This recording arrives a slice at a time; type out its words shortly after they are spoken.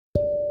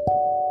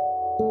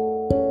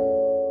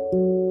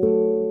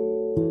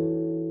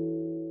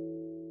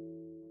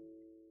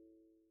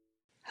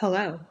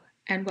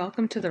and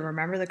welcome to the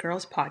Remember the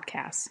Girls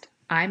podcast.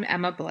 I'm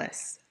Emma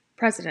Bliss,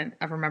 president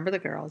of Remember the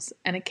Girls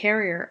and a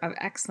carrier of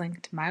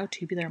X-linked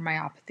myotubular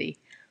myopathy,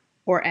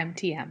 or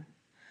MTM,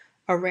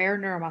 a rare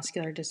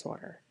neuromuscular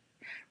disorder.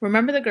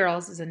 Remember the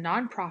Girls is a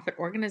nonprofit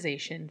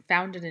organization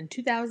founded in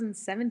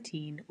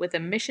 2017 with a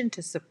mission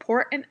to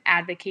support and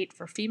advocate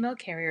for female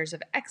carriers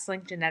of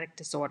X-linked genetic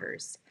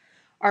disorders.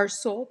 Our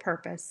sole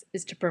purpose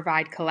is to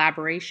provide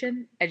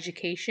collaboration,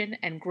 education,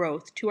 and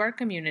growth to our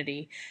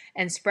community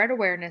and spread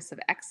awareness of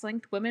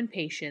X-linked women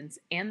patients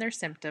and their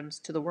symptoms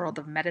to the world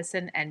of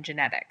medicine and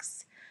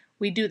genetics.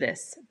 We do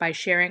this by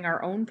sharing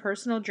our own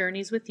personal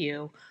journeys with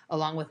you,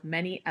 along with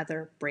many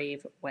other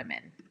brave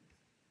women.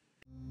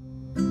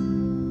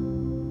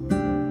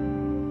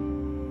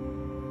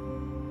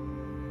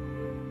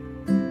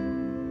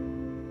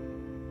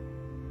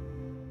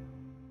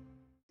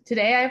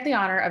 Today, I have the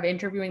honor of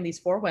interviewing these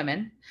four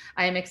women.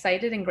 I am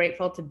excited and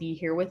grateful to be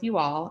here with you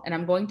all, and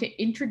I'm going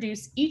to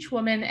introduce each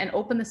woman and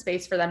open the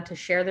space for them to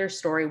share their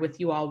story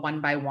with you all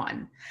one by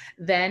one.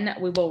 Then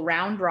we will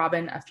round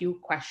robin a few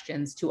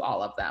questions to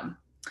all of them.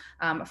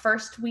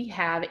 First, we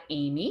have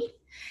Amy.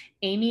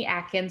 Amy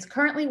Atkins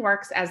currently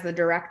works as the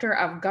Director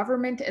of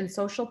Government and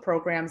Social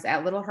Programs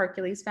at Little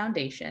Hercules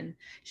Foundation.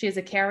 She is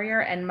a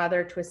carrier and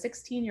mother to a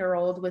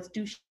 16-year-old with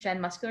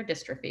Duchenne muscular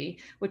dystrophy,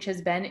 which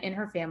has been in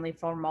her family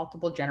for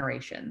multiple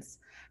generations.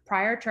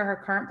 Prior to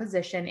her current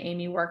position,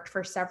 Amy worked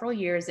for several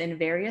years in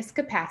various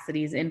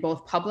capacities in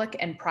both public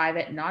and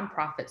private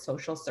nonprofit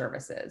social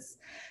services.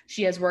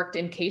 She has worked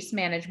in case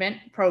management,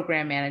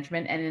 program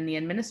management, and in the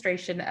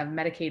administration of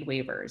Medicaid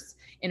waivers.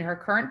 In her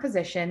current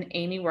position,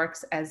 Amy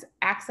works as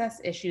access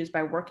issues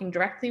by working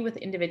directly with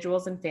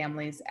individuals and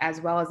families,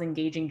 as well as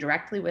engaging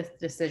directly with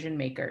decision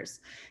makers.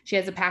 She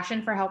has a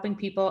passion for helping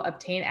people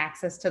obtain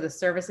access to the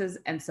services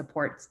and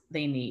supports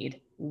they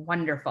need.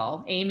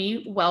 Wonderful.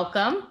 Amy,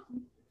 welcome.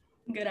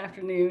 Good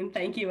afternoon.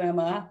 Thank you,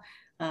 Emma.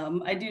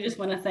 I do just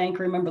want to thank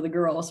Remember the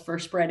Girls for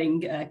spreading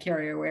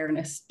carrier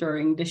awareness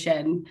during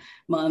Duchenne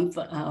month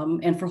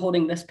and for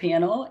holding this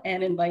panel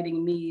and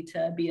inviting me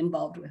to be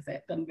involved with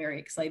it. I'm very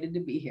excited to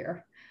be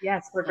here.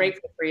 Yes, we're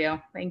grateful for you.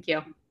 Thank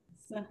you.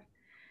 So,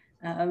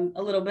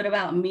 a little bit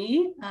about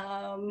me.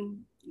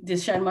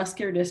 Duchenne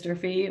muscular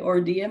dystrophy,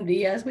 or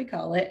DMD as we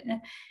call it,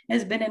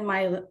 has been in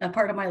a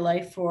part of my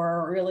life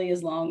for really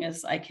as long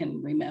as I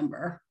can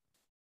remember.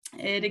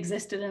 It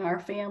existed in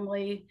our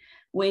family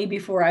way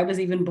before I was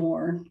even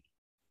born.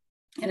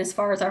 And as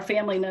far as our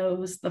family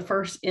knows, the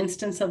first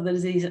instance of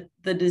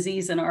the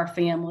disease in our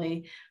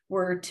family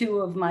were two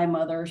of my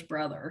mother's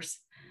brothers.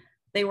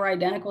 They were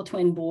identical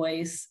twin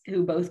boys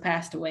who both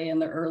passed away in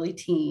their early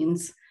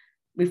teens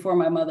before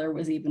my mother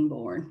was even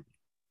born.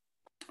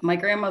 My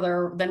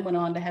grandmother then went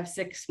on to have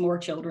 6 more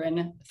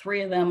children,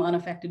 3 of them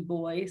unaffected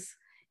boys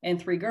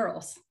and 3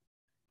 girls.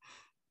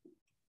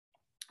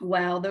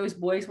 While those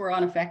boys were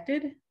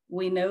unaffected,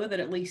 we know that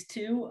at least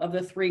 2 of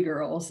the 3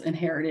 girls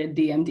inherited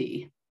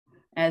DMD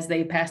as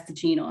they passed the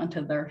gene on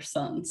to their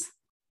sons.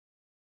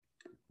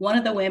 One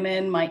of the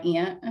women, my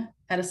aunt,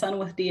 had a son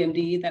with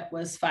DMD that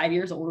was 5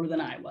 years older than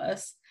I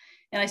was.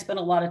 And I spent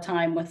a lot of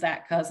time with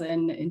that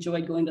cousin,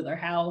 enjoyed going to their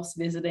house,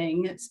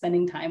 visiting,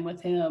 spending time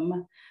with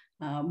him.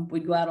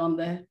 We'd go out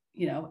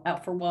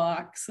out for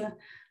walks.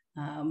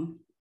 And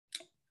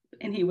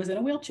he was in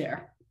a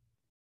wheelchair.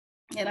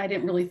 And I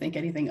didn't really think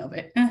anything of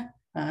it.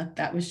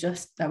 That was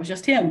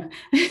just him.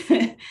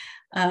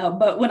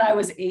 But when I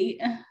was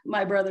 8,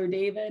 my brother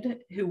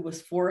David, who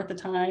was 4 at the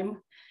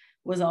time,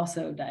 was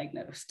also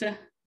diagnosed.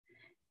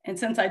 And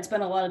since I'd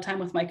spent a lot of time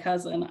with my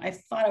cousin, I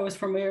thought I was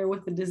familiar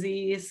with the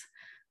disease.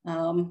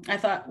 I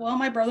thought, well,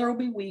 my brother will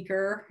be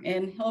weaker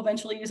and he'll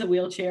eventually use a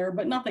wheelchair,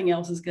 but nothing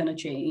else is going to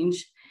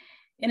change.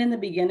 And in the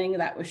beginning,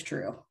 that was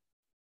true.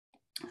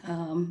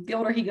 The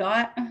older he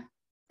got,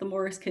 the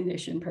more his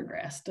condition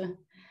progressed,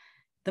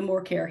 the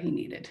more care he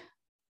needed.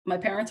 My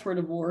parents were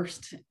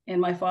divorced and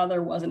my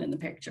father wasn't in the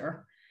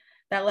picture.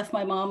 That left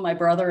my mom, my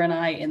brother, and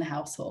I in the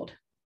household.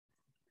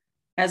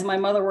 As my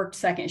mother worked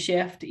second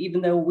shift,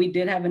 even though we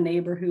did have a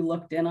neighbor who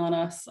looked in on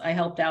us, I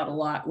helped out a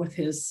lot with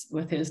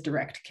his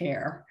direct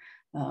care,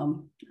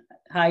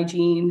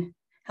 hygiene,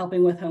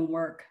 helping with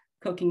homework,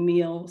 cooking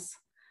meals.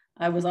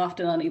 I was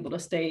often unable to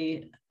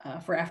stay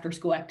for after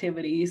school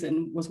activities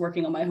and was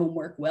working on my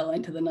homework well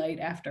into the night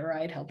after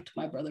I'd helped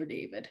my brother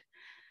David.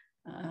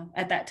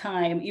 At that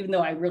time, even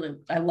though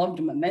I loved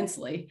him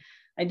immensely,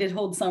 I did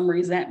hold some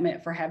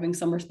resentment for having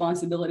some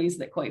responsibilities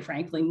that, quite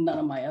frankly, none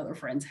of my other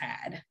friends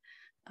had.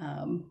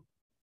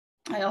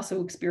 I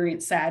also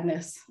experienced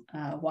sadness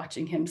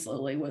watching him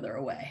slowly wither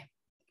away.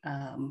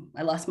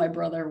 I lost my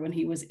brother when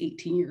he was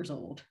 18 years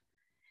old.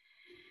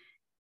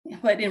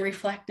 But in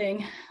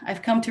reflecting,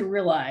 I've come to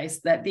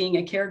realize that being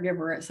a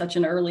caregiver at such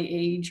an early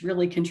age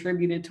really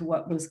contributed to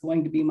what was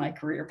going to be my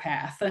career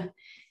path.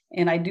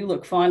 And I do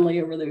look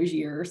fondly over those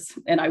years,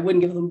 and I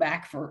wouldn't give them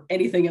back for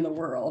anything in the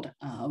world.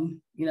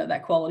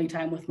 That quality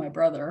time with my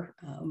brother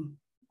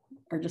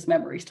are just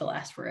memories to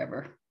last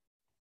forever.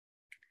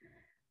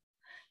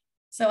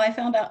 So I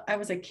found out I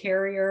was a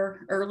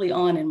carrier early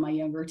on in my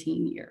younger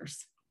teen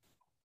years.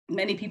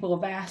 Many people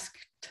have asked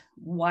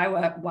why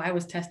I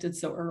was tested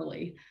so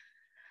early.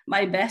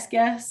 My best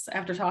guess,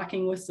 after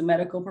talking with some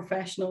medical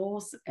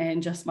professionals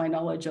and just my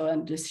knowledge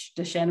on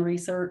Duchenne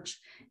research,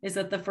 is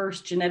that the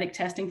first genetic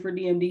testing for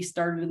DMD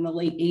started in the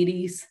late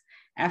 80s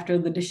after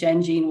the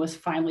Duchenne gene was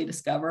finally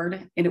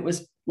discovered. And it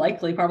was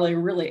likely probably a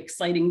really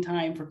exciting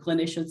time for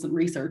clinicians and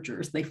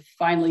researchers. They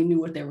finally knew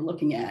what they were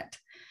looking at.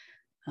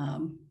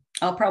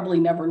 I'll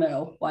probably never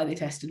know why they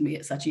tested me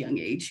at such a young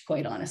age,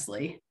 quite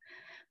honestly.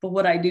 But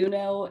what I do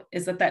know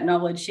is that that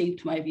knowledge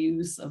shaped my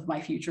views of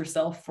my future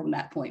self from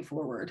that point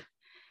forward.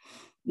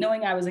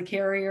 Knowing I was a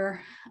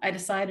carrier, I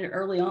decided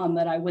early on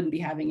that I wouldn't be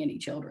having any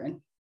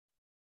children.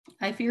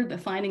 I feared that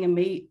finding a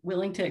mate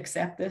willing to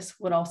accept this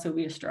would also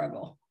be a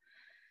struggle.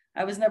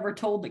 I was never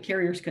told that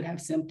carriers could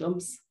have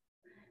symptoms.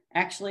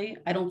 Actually,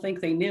 I don't think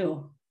they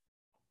knew.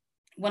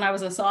 When I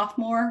was a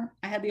sophomore,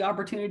 I had the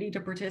opportunity to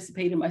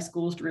participate in my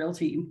school's drill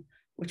team,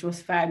 which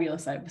was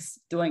fabulous. I was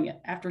doing it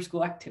after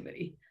school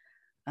activity.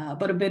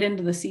 But a bit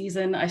into the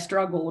season, I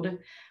struggled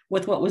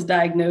with what was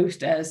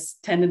diagnosed as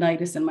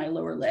tendonitis in my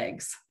lower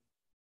legs.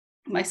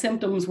 My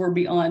symptoms were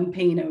beyond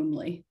pain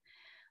only.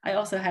 I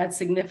also had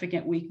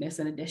significant weakness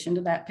in addition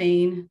to that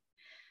pain.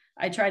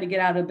 I tried to get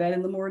out of bed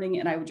in the morning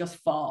and I would just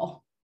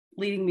fall,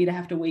 leading me to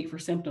have to wait for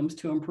symptoms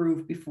to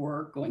improve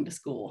before going to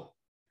school.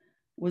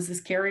 Was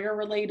this carrier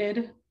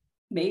related?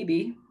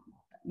 Maybe,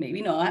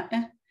 maybe not.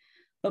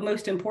 But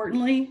most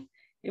importantly,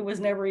 it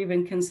was never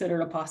even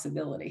considered a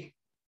possibility.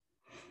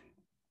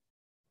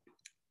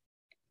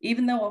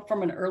 Even though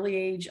from an early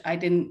age, I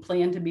didn't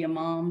plan to be a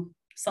mom,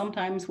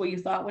 sometimes what you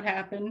thought would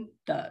happen,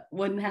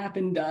 wouldn't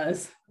happen,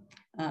 does.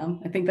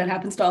 I think that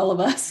happens to all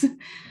of us.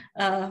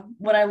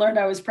 When I learned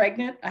I was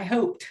pregnant, I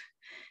hoped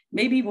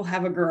maybe we'll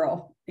have a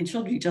girl and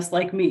she'll be just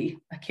like me,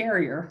 a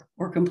carrier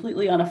or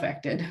completely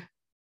unaffected.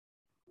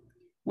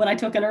 When I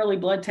took an early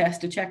blood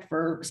test to check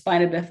for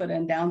spina bifida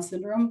and Down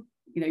syndrome,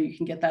 you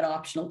can get that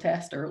optional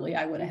test early.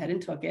 I went ahead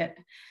and took it.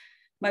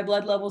 My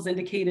blood levels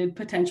indicated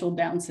potential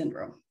Down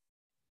syndrome.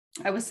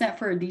 I was sent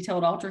for a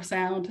detailed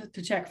ultrasound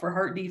to check for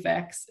heart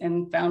defects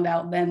and found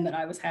out then that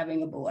I was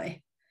having a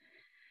boy.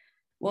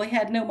 Well, he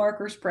had no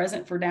markers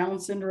present for Down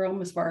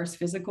syndrome as far as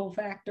physical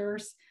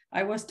factors.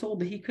 I was told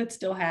that he could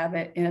still have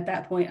it. And at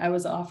that point, I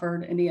was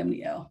offered an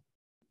EMNIO.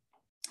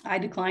 I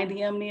declined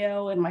the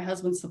EMNIO and my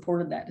husband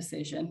supported that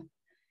decision.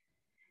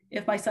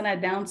 If my son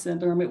had Down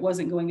syndrome, it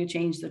wasn't going to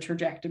change the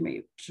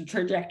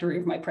trajectory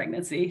of my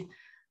pregnancy.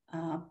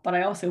 But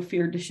I also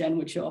feared Duchenne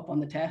would show up on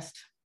the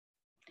test.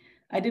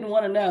 I didn't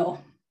want to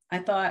know. I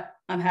thought,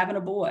 I'm having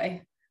a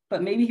boy,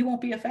 but maybe he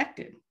won't be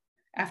affected.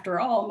 After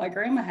all, my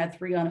grandma had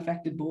 3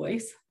 unaffected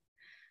boys.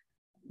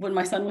 When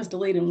my son was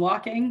delayed in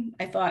walking,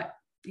 I thought,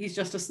 he's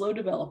just a slow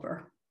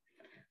developer.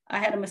 I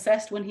had him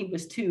assessed when he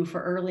was 2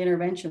 for early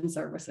intervention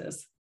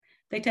services.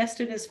 They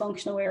tested his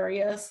functional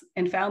areas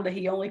and found that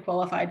he only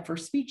qualified for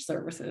speech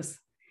services,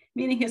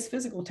 meaning his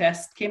physical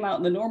test came out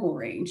in the normal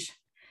range.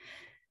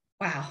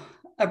 Wow,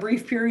 a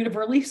brief period of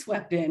relief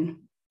swept in.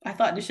 I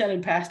thought Duchenne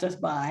had passed us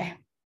by.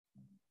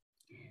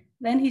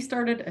 Then he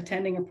started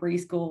attending a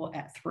preschool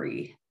at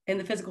 3, and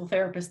the physical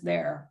therapist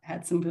there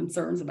had some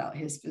concerns about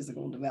his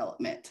physical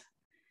development.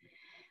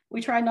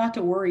 We tried not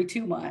to worry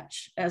too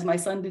much, as my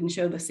son didn't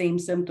show the same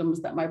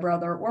symptoms that my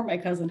brother or my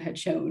cousin had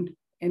shown,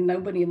 and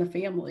nobody in the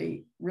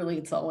family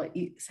really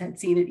had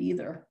seen it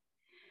either.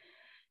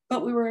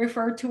 But we were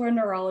referred to a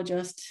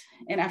neurologist,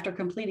 and after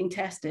completing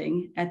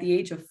testing at the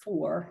age of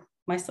 4,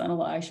 my son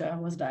Elijah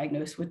was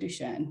diagnosed with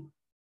Duchenne.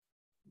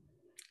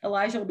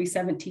 Elijah will be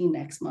 17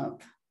 next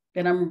month,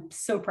 and I'm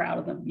so proud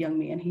of the young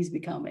man he's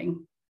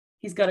becoming.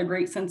 He's got a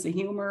great sense of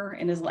humor,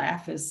 and his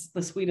laugh is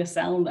the sweetest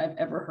sound I've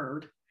ever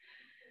heard.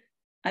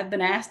 I've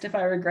been asked if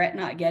I regret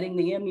not getting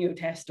the EMNIO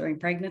test during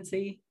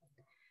pregnancy.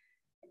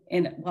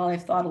 And while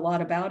I've thought a lot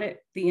about it,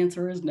 the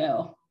answer is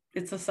no.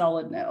 It's a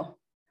solid no.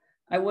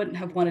 I wouldn't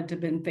have wanted to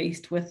have been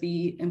faced with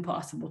the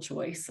impossible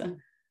choice.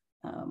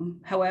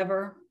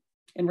 However,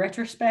 in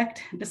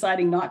retrospect,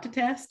 deciding not to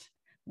test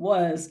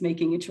was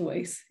making a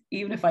choice,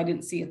 even if I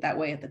didn't see it that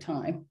way at the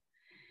time.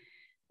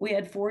 We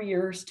had 4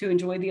 years to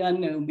enjoy the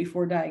unknown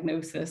before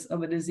diagnosis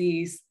of a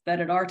disease that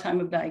at our time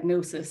of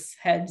diagnosis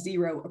had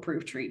 0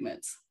 approved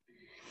treatments.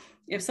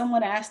 If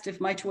someone asked if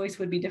my choice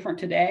would be different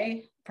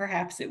today,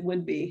 perhaps it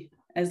would be,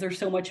 as there's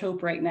so much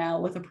hope right now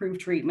with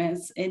approved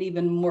treatments and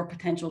even more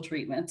potential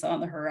treatments on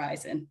the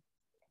horizon.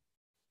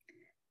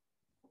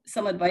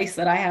 Some advice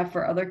that I have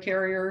for other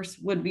carriers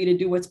would be to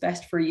do what's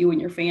best for you and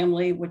your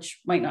family,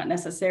 which might not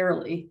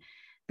necessarily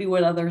be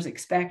what others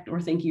expect or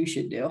think you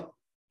should do.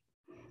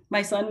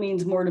 My son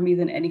means more to me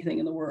than anything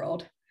in the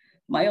world.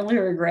 My only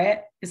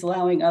regret is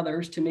allowing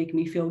others to make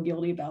me feel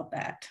guilty about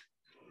that.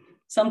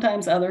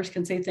 Sometimes others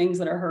can say things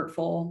that are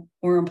hurtful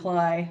or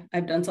imply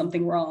I've done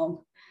something wrong.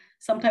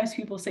 Sometimes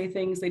people say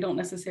things they don't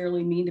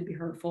necessarily mean to be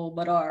hurtful,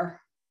 but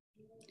are.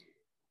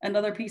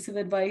 Another piece of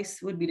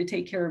advice would be to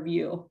take care of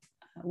you.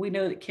 We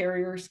know that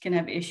carriers can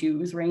have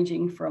issues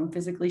ranging from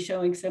physically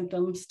showing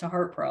symptoms to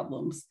heart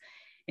problems.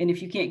 And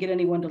if you can't get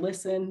anyone to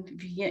listen,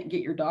 if you can't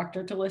get your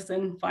doctor to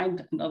listen,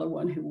 find another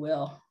one who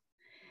will.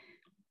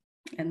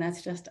 And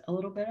that's just a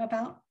little bit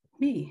about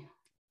me.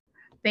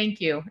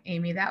 Thank you,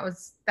 Amy.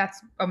 That's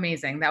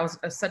amazing. That was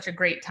such a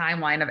great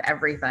timeline of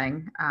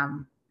everything.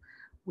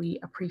 We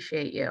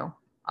appreciate you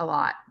a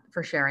lot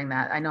for sharing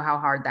that. I know how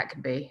hard that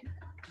could be.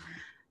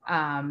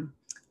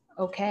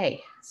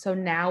 Okay, so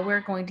now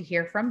we're going to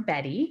hear from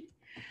Betty.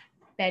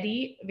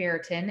 Betty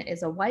Veritan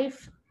is a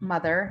wife,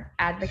 mother,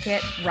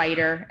 advocate,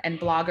 writer, and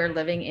blogger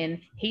living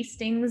in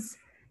Hastings,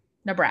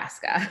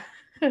 Nebraska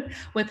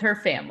with her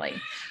family.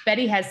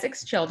 Betty has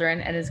 6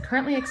 children and is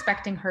currently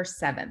expecting her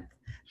 7th.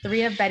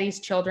 3 of Betty's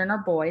children are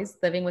boys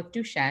living with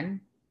Duchenne.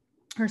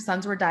 Her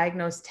sons were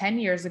diagnosed 10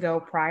 years ago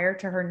prior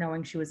to her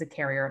knowing she was a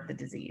carrier of the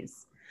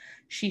disease.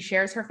 She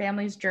shares her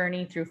family's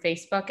journey through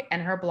Facebook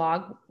and her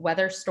blog,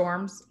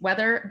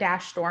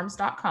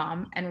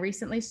 weather-storms.com, and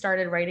recently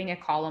started writing a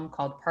column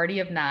called Party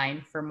of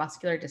 9 for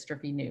Muscular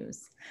Dystrophy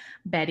News.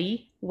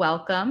 Betty,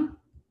 welcome.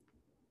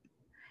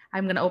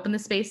 I'm going to open the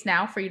space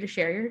now for you to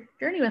share your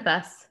journey with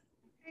us.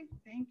 Okay,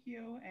 thank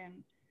you.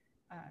 And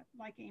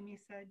like Amy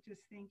said,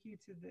 just thank you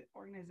to the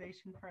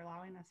organization for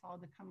allowing us all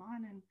to come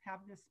on and have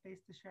this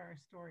space to share our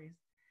stories.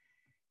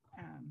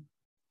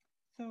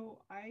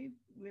 So I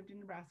lived in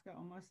Nebraska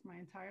almost my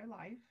entire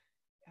life.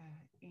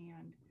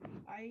 And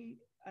I,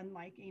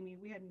 unlike Amy,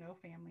 we had no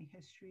family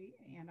history,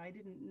 and I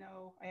didn't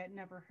know, I had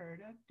never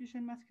heard of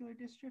Duchenne muscular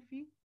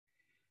dystrophy.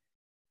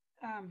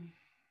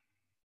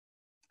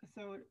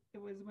 So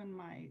it was when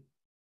my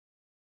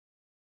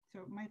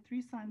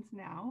 3 sons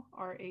now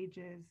are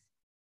ages,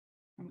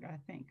 I'm gonna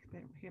think,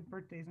 they have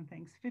birthdays and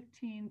things,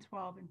 15,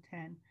 12, and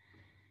 10.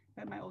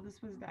 But my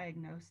oldest was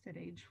diagnosed at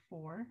age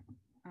 4.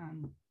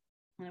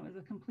 And it was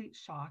a complete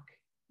shock.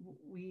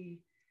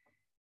 We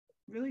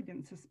really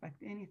didn't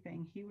suspect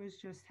anything. He was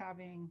just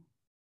having,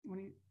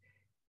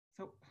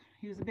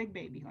 he was a big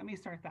baby. Let me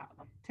start that.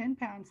 10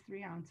 pounds,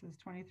 3 ounces,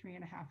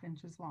 23.5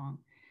 inches long,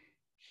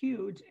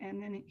 huge.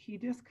 And then he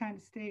just kind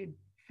of stayed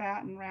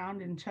fat and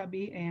round and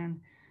chubby. And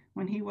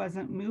when he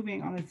wasn't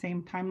moving on the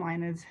same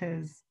timeline as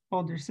his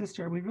older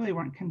sister, we really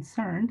weren't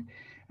concerned.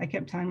 I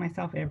kept telling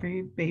myself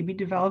every baby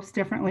develops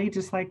differently,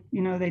 just like,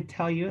 they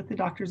tell you at the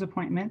doctor's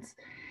appointments.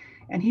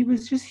 And he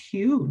was just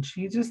huge.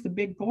 He's just a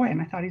big boy.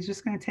 And I thought he's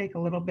just going to take a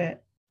little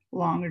bit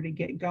longer to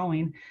get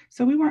going.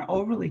 So we weren't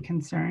overly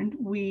concerned.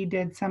 We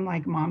did some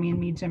like mommy and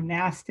me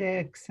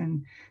gymnastics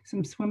and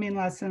some swimming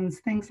lessons,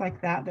 things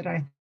like that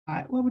I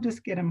thought, well, we'll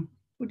just give him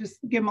a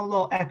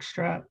little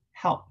extra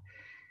help.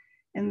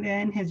 And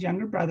then his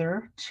younger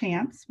brother,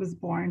 Chance, was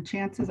born.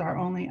 Chance is our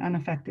only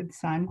unaffected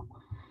son.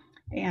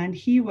 And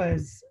he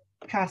was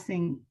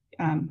passing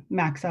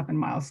Max up in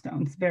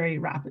milestones very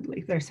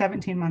rapidly. They're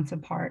 17 months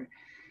apart.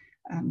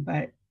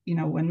 But,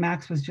 when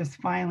Max was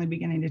just finally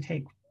beginning to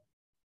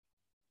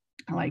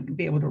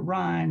be able to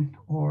run,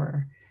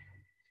 by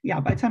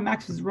the time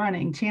Max was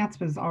running, Chance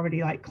was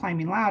already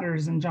climbing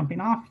ladders and jumping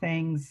off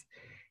things.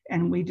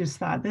 And we just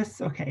thought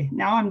okay,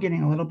 now I'm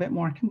getting a little bit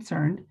more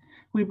concerned.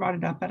 We brought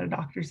it up at a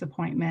doctor's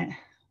appointment,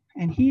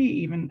 and he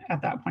even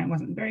at that point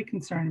wasn't very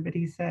concerned, but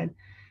he said,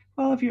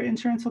 well, if your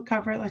insurance will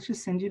cover it, let's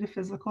just send you to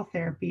physical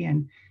therapy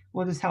and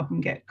we'll just help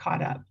him get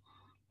caught up.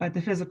 But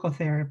the physical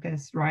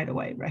therapist right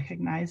away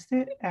recognized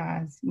it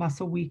as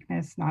muscle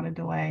weakness, not a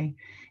delay,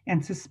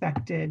 and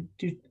suspected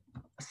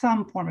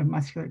some form of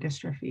muscular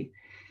dystrophy.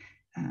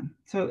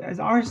 So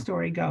as our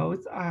story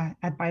goes,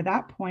 by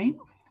that point,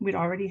 we'd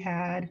already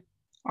had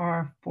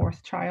our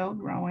 4th child,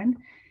 Rowan,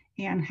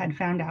 and had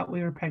found out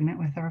we were pregnant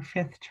with our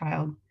 5th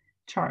child,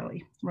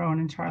 Charlie. Rowan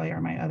and Charlie are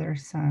my other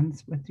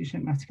sons with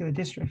Duchenne muscular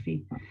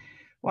dystrophy.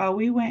 While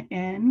we went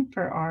in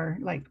for our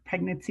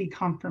pregnancy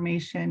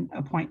confirmation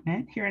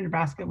appointment, here in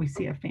Nebraska, we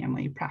see a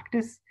family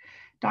practice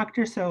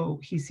doctor, so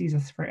he sees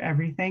us for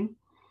everything.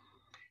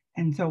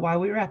 And so while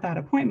we were at that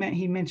appointment,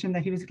 he mentioned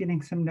that he was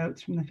getting some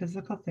notes from the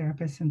physical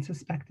therapist and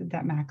suspected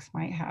that Max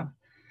might have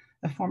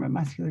a form of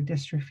muscular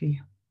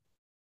dystrophy.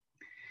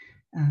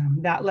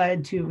 That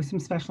led to some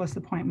specialist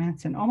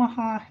appointments in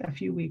Omaha a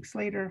few weeks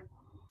later.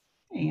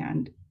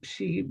 And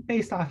she,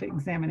 based off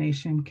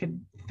examination, could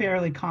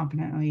fairly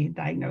confidently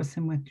diagnose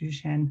him with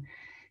Duchenne.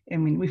 I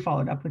mean, we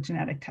followed up with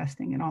genetic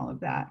testing and all of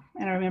that.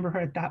 And I remember her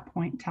at that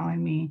point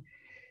telling me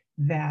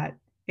that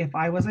if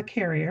I was a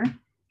carrier,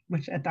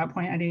 which at that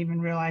point I didn't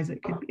even realize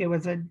it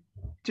was a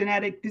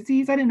genetic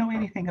disease. I didn't know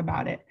anything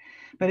about it.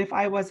 But if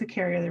I was a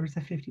carrier, there was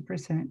a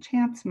 50%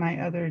 chance my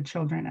other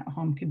children at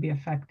home could be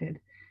affected.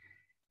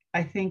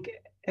 I think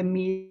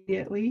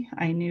immediately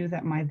I knew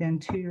that my then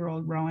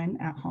 2-year-old Rowan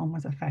at home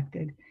was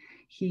affected.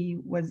 He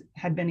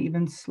had been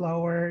even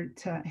slower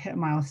to hit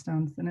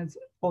milestones than his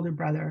older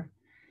brother,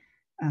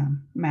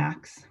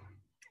 Max.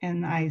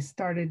 And I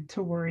started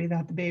to worry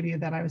that the baby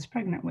that I was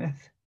pregnant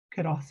with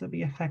could also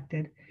be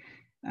affected.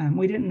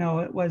 We didn't know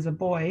it was a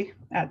boy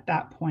at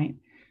that point,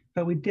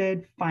 but we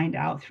did find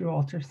out through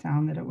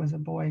ultrasound that it was a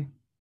boy,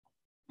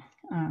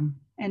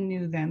 and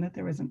knew then that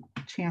there was a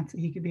chance that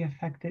he could be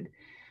affected.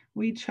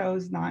 We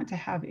chose not to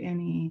have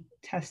any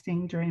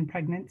testing during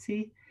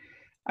pregnancy.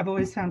 I've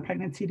always found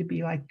pregnancy to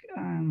be a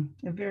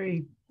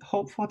very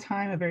hopeful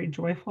time, a very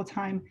joyful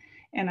time.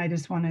 And I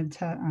just wanted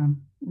to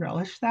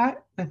relish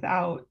that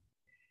without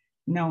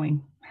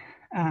knowing.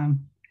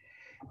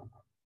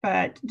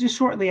 But just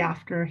shortly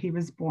after he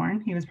was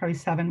born, he was probably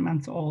 7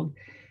 months old.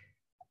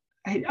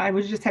 I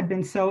had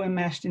been so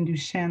enmeshed in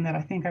Duchenne that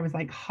I think I was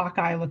like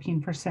Hawkeye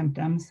looking for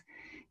symptoms,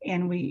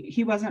 and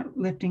he wasn't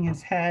lifting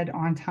his head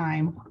on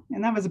time,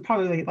 and that was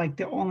probably like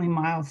the only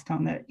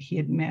milestone that he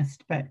had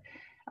missed. But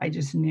I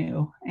just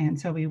knew, and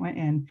so we went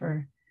in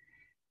for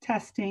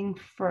testing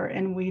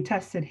and we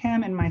tested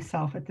him and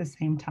myself at the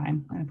same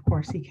time, and of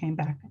course he came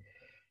back,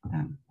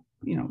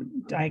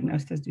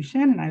 diagnosed as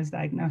Duchenne, and I was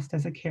diagnosed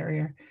as a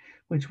carrier,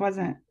 which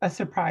wasn't a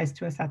surprise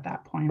to us at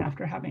that point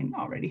after having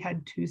already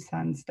had 2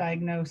 sons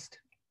diagnosed.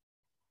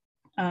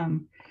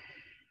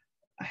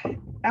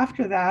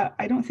 After that,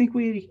 I don't think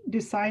we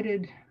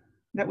decided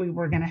that we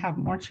were going to have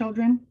more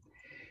children.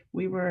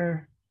 We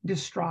were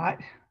distraught.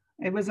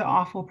 It was an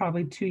awful,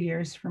 probably 2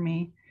 years for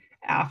me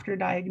after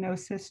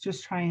diagnosis,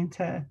 just trying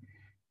to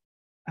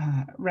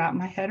wrap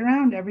my head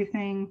around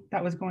everything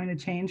that was going to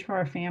change for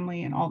our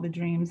family and all the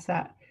dreams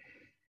that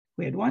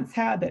we had once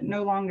had that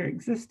no longer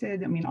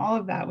existed. I mean, all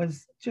of that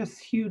was just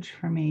huge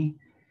for me.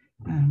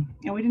 And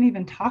we didn't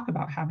even talk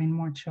about having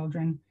more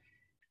children.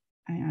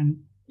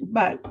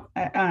 But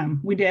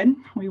we did.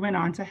 We went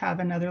on to have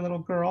another little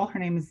girl. Her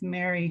name is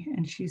Mary,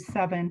 and she's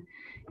 7.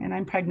 And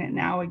I'm pregnant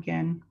now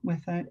again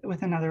with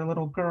another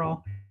little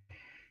girl.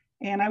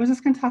 And I was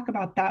just going to talk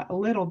about that a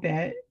little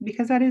bit,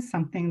 because that is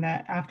something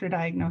that after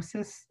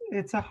diagnosis,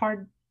 it's a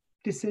hard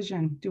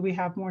decision. Do we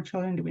have more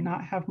children? Do we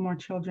not have more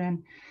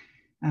children?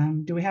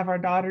 Do we have our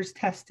daughters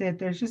tested?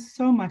 There's just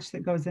so much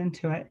that goes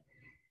into it.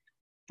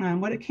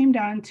 What it came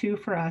down to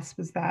for us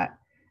was that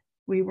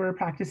we were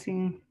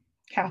practicing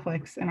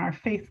Catholics, and our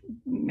faith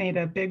made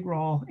a big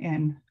role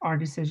in our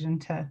decision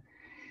to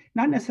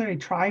not necessarily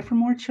try for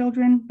more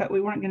children, but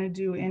we weren't going to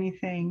do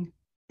anything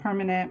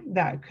permanent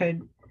that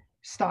could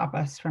stop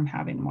us from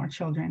having more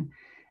children.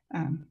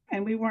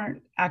 And we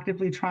weren't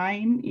actively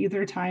trying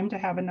either time to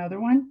have another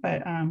one,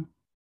 but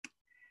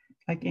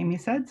like Amy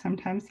said,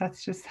 sometimes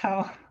that's just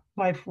how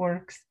life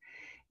works.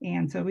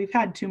 And so we've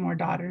had 2 more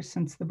daughters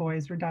since the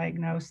boys were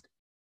diagnosed.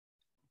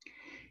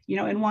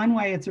 In one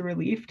way, it's a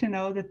relief to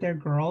know that they're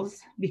girls,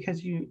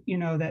 because you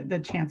know that the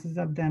chances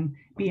of them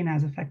being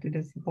as affected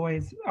as the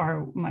boys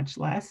are much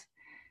less.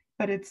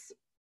 But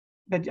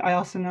I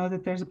also know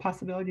that there's a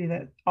possibility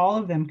that all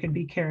of them could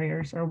be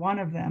carriers, or one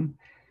of them,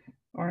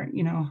 or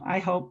I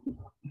hope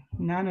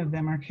none of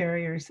them are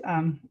carriers.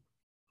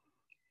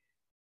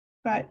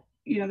 But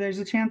there's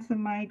a chance that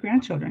my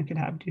grandchildren could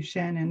have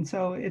Duchenne, and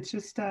so it's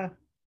just a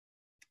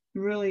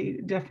really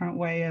different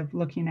way of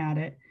looking at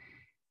it.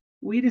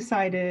 We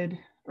decided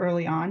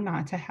early on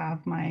not to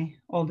have my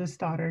oldest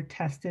daughter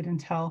tested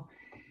until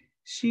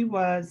she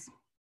was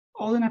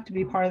old enough to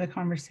be part of the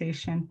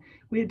conversation.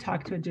 We had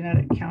talked to a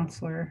genetic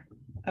counselor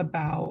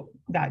about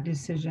that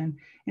decision,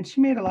 and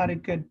she made a lot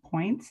of good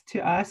points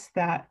to us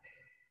that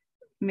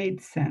made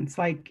sense.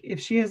 Like, if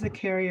she is a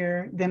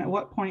carrier, then at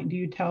what point do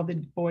you tell the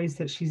boys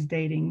that she's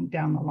dating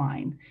down the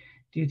line?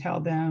 Do you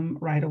tell them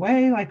right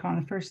away, like on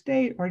the first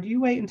date, or do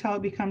you wait until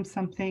it becomes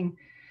something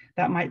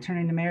that might turn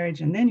into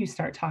marriage and then you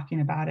start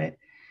talking about it?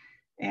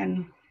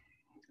 And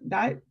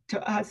that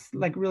to us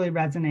like really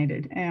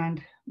resonated,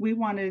 and we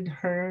wanted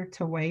her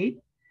to wait.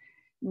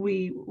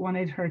 We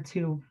wanted her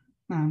to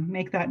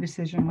make that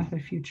decision with a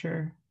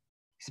future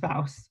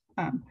spouse.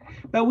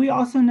 But we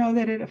also know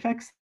that it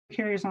affects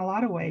carriers in a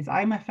lot of ways.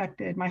 I'm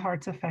affected, my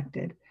heart's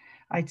affected.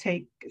 I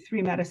take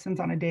 3 medicines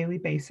on a daily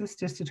basis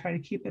just to try to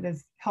keep it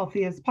as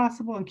healthy as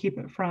possible and keep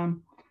it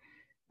from,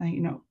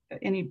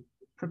 any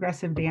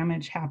progressive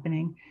damage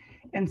happening.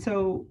 And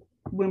so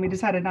when we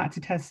decided not to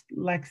test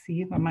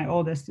Lexi, my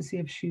oldest, to see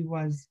if she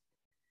was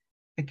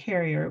a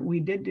carrier,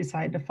 we did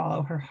decide to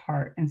follow her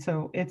heart. And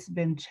so it's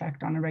been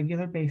checked on a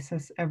regular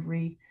basis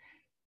every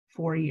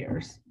 4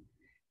 years.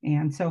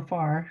 And so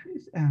far,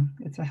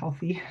 it's a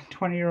healthy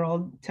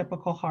 20-year-old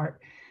typical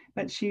heart.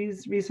 But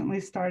she's recently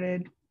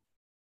started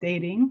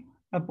dating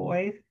a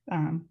boy,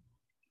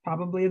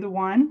 probably the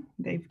one.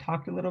 They've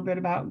talked a little bit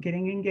about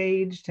getting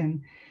engaged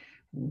and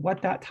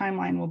what that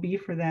timeline will be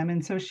for them.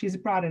 And so she's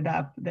brought it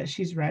up that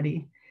she's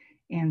ready.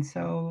 And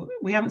so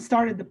we haven't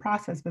started the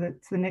process, but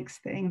it's the next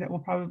thing that we'll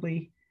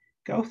probably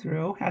go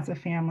through as a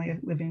family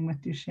living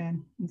with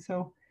Duchenne. And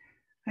so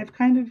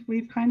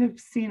we've kind of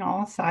seen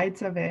all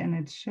sides of it, and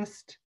it's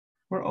just,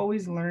 we're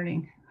always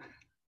learning.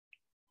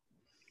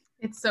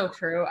 It's so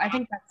true. I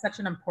think that's such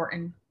an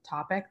important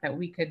topic that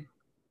we could,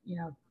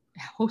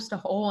 host a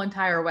whole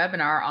entire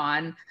webinar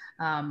on,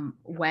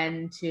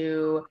 when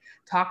to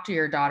talk to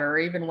your daughter, or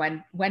even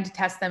when to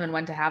test them and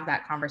when to have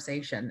that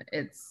conversation.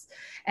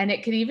 And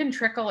it can even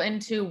trickle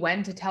into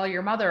when to tell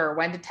your mother, or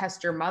when to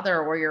test your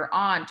mother or your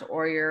aunt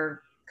or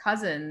your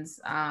cousins.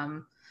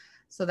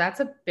 So that's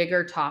a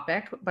bigger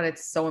topic, but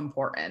it's so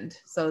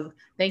important. So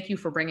thank you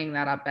for bringing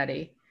that up,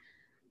 Betty.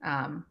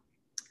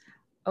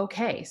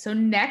 Okay, so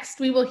next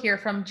we will hear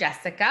from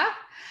Jessica.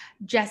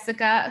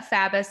 Jessica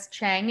Fabus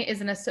Cheng is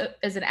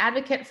an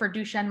advocate for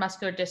Duchenne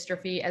muscular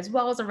dystrophy, as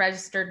well as a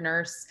registered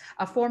nurse,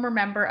 a former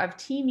member of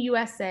Team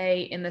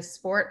USA in the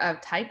sport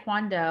of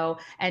Taekwondo,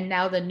 and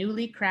now the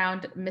newly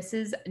crowned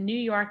Mrs. New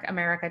York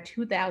America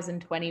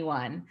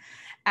 2021.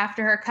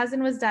 After her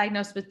cousin was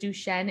diagnosed with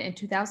Duchenne in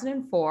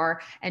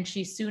 2004, and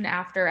she soon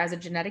after as a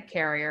genetic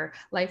carrier,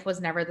 life was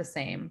never the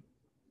same.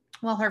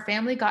 While her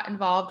family got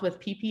involved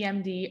with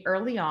PPMD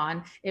early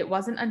on, it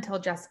wasn't until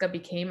Jessica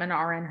became an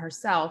RN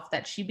herself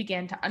that she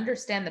began to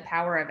understand the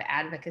power of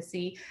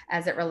advocacy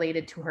as it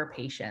related to her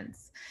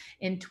patients.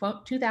 In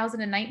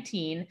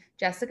 2019,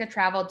 Jessica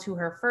traveled to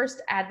her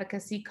first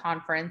advocacy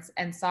conference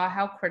and saw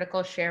how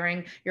critical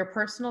sharing your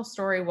personal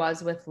story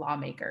was with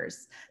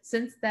lawmakers.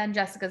 Since then,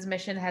 Jessica's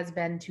mission has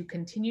been to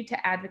continue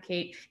to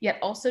advocate, yet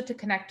also to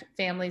connect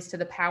families to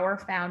the power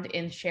found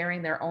in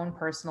sharing their own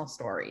personal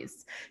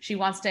stories. She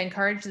wants to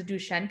encourage the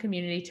Duchenne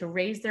community to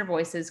raise their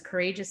voices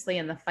courageously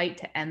in the fight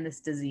to end this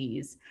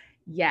disease.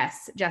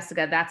 Yes,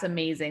 Jessica, that's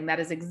amazing. That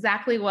is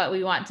exactly what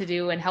we want to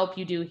do and help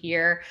you do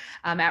here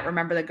at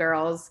Remember the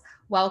Girls.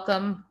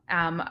 Welcome.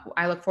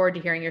 I look forward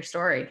to hearing your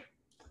story.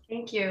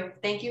 Thank you.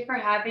 Thank you for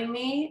having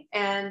me.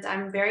 And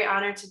I'm very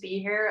honored to be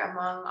here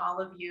among all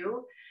of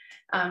you.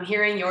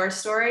 Hearing your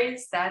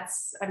stories, that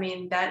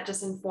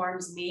just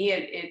informs me.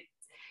 It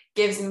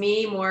gives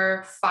me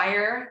more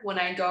fire when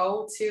I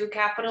go to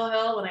Capitol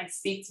Hill, when I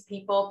speak to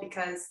people,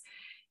 because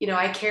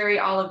I carry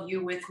all of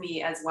you with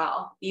me as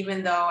well.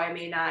 Even though I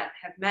may not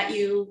have met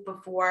you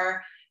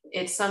before,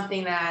 it's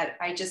something that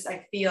I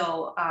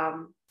feel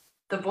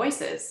the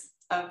voices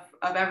of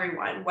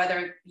everyone,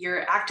 whether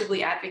you're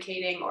actively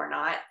advocating or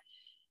not.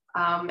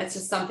 It's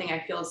just something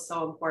I feel is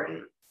so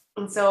important.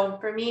 And so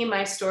for me,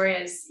 my story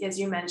is, as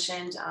you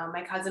mentioned,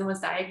 my cousin was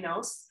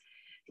diagnosed.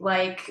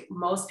 Like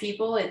most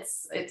people, it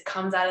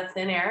comes out of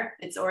thin air.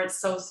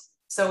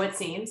 So it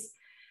seems.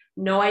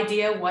 No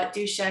idea what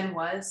Duchenne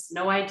was.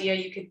 No idea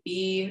you could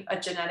be a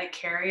genetic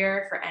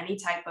carrier for any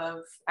type of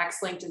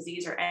X-linked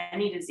disease or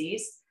any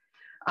disease.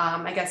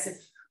 I guess if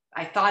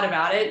I thought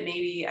about it,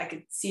 maybe I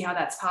could see how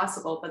that's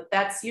possible, but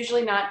that's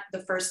usually not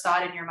the first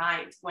thought in your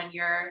mind when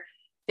you're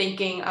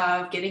thinking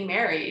of getting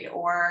married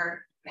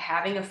or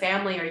having a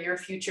family or your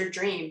future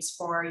dreams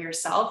for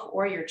yourself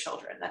or your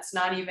children. That's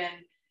not even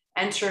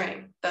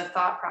entering the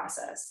thought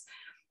process.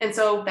 And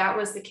so that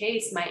was the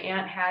case. My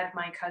aunt had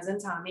my cousin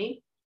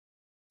Tommy.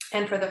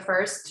 And for the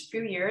first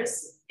few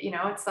years,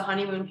 it's the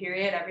honeymoon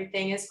period,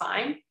 everything is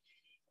fine.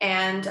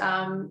 And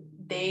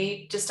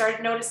they just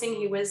started noticing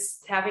he was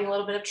having a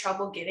little bit of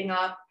trouble getting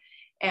up.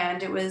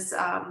 And it was,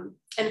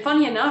 and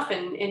funny enough,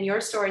 in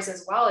your stories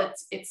as well,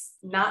 it's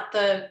not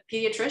the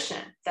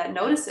pediatrician that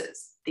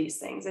notices these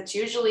things. It's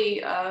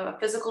usually a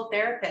physical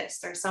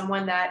therapist or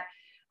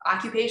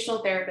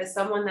occupational therapist,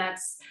 someone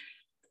that's,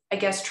 I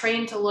guess,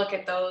 trained to look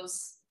at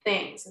those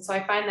things. And so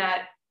I find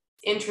that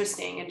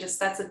interesting, and just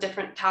that's a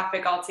different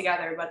topic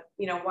altogether, but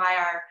why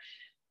our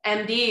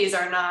MDs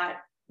are not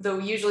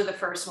usually the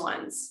first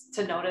ones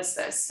to notice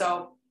this.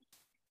 So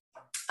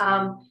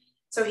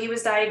he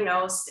was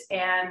diagnosed,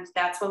 and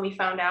that's when we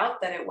found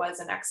out that it was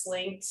an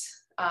X-linked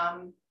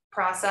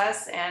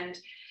process. And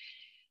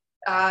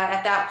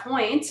at that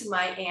point,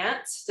 my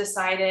aunt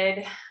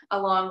decided,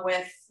 along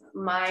with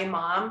my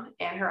mom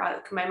and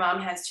my mom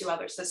has two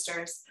other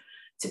sisters,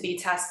 to be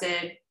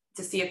tested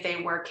to see if they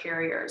were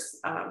carriers,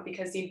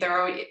 because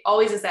there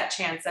always is that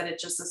chance that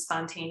it's just a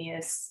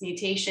spontaneous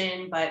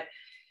mutation. But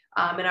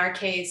in our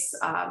case,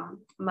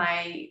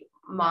 my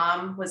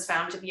mom was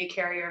found to be a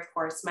carrier. Of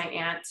course, my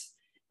aunt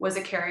was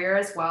a carrier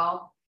as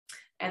well.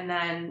 And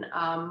then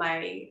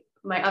my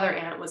other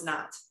aunt was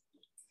not.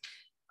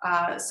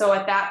 So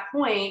at that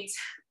point,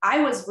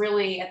 I was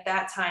really at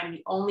that time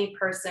the only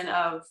person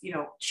of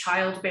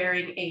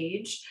childbearing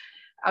age.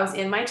 I was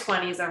in my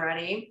 20s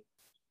already.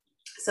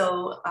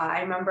 So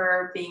I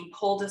remember being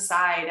pulled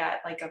aside at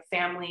like a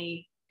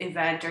family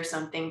event or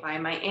something by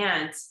my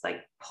aunt,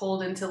 like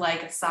pulled into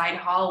like a side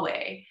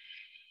hallway.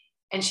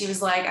 And she was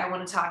like, I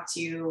want to talk to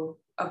you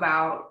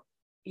about,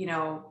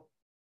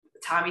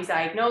 Tommy's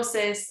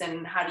diagnosis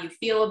and how do you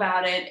feel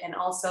about it? And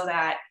also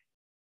that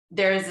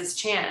there is this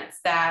chance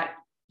that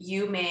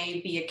you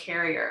may be a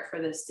carrier for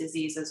this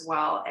disease as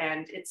well.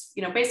 And it's,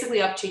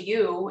 basically up to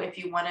you if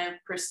you want to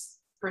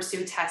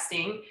pursue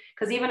testing,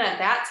 because even at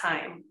that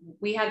time,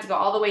 we had to go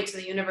all the way to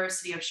the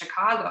University of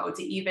Chicago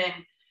to even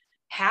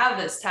have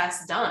this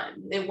test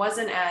done. It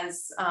wasn't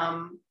as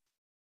I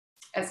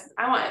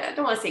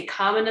don't want to say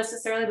common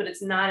necessarily, but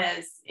it's not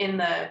as in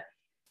the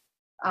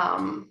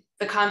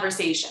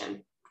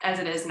conversation as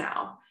it is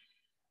now.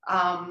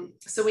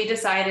 So we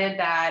decided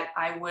that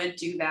I would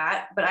do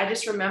that, but I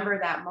just remember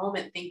that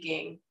moment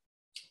thinking,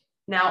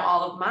 now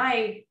all of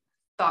my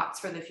thoughts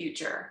for the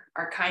future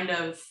are kind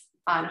of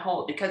on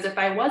hold, because if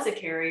I was a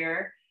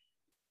carrier,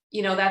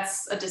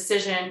 that's a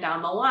decision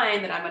down the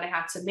line that I'm going to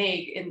have to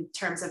make in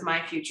terms of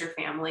my future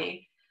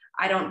family.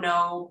 I don't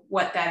know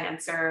what that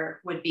answer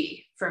would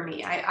be for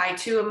me. I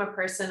too am a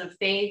person of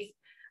faith.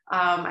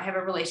 I have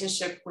a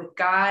relationship with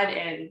God.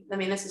 And I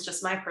mean, this is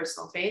just my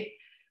personal faith,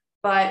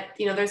 but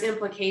there's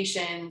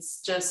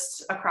implications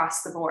just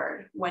across the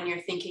board when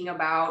you're thinking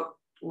about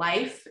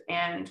life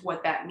and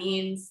what that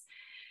means.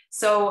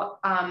 So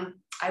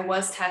I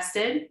was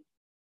tested.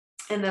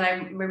 And then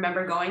I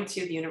remember going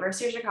to the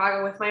University of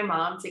Chicago with my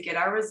mom to get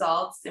our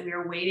results. And we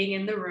were waiting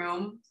in the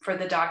room for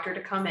the doctor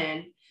to come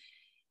in.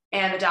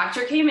 And the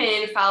doctor came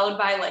in, followed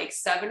by like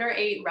 7 or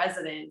 8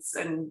 residents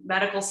and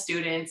medical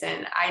students.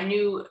 And I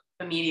knew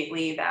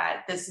immediately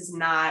that this is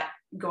not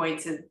going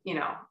to,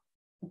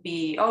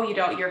 be, oh,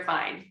 you're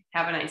fine.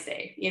 Have a nice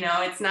day.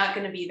 It's not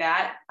going to be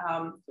that.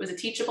 It was a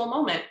teachable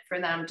moment for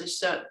them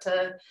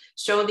to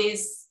show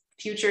these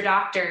future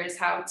doctors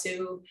how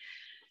to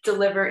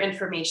deliver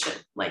information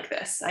like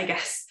this, I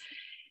guess.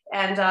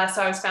 And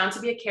so I was found to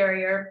be a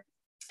carrier.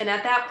 And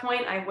at that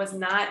point, I was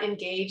not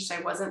engaged.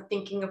 I wasn't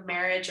thinking of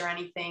marriage or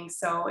anything.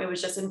 So it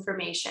was just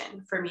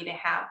information for me to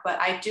have. But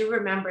I do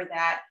remember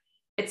that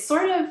it's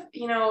sort of,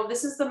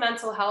 this is the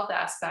mental health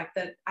aspect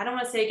that I don't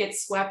want to say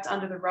gets swept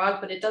under the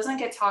rug, but it doesn't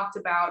get talked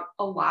about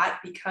a lot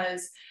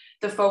because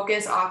the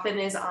focus often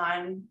is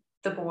on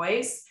the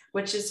boys,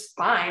 which is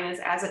fine,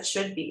 as it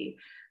should be.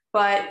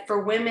 But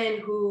for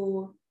women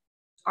who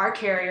are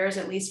carriers,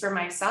 at least for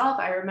myself,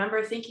 I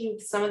remember thinking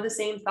some of the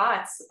same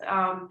thoughts.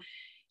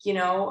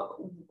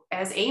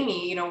 As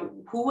Amy,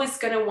 who is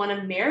going to want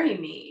to marry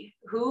me?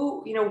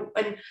 Who,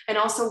 and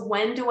also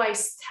when do I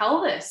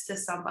tell this to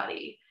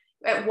somebody?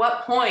 At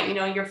what point,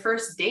 your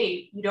first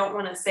date, you don't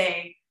want to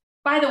say,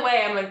 by the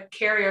way, I'm a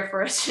carrier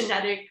for a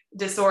genetic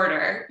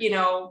disorder.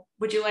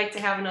 Would you like to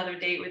have another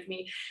date with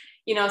me?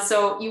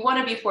 So you want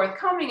to be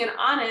forthcoming and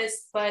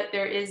honest, but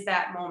there is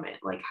that moment,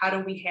 like, how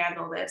do we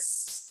handle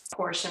this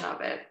portion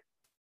of it?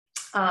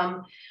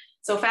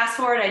 So fast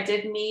forward, I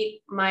did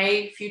meet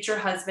my future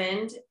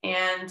husband.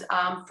 And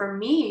for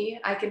me,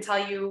 I can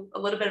tell you a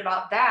little bit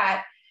about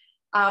that.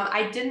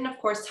 I didn't, of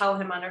course, tell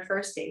him on our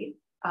first date,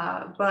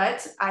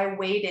 but I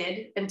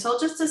waited until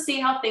just to see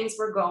how things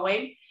were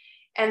going.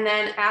 And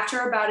then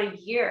after about a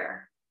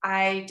year,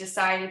 I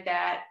decided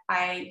that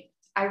I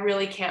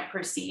really can't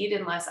proceed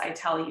unless I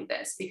tell you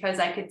this, because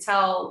I could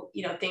tell,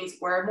 things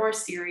were more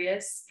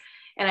serious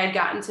and I'd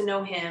gotten to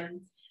know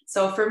him.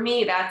 So for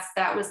me,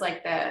 that was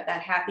like that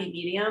happy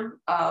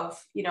medium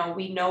of,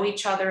 we know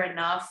each other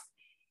enough,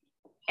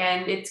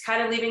 and it's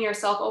kind of leaving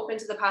yourself open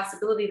to the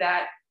possibility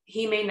that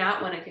he may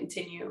not want to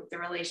continue the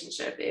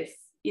relationship if,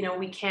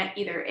 we can't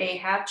either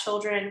have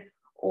children,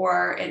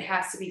 or it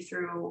has to be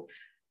through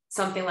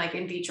something like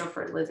in vitro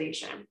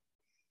fertilization.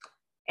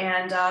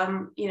 And,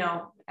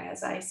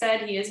 as I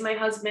said, he is my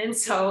husband.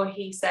 So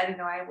he said,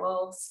 I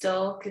will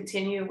still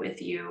continue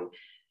with you.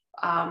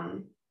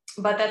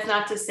 But that's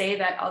not to say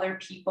that other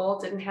people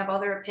didn't have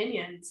other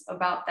opinions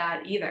about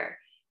that either.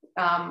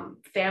 Other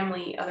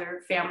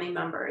family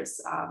members,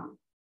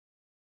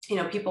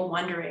 people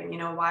wondering,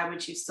 why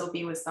would you still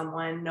be with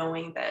someone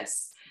knowing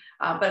this?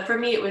 But for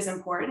me, it was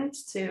important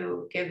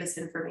to give this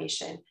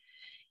information.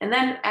 And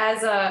then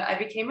I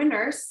became a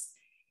nurse,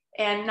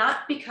 and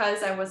not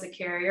because I was a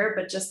carrier,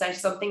 but just as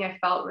something I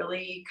felt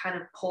really kind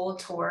of pulled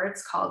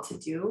towards, called to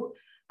do.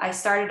 I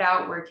started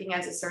out working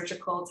as a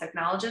surgical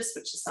technologist,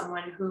 which is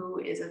someone who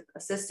is an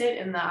assistant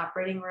in the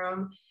operating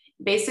room.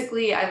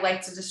 Basically, I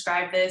like to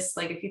describe this,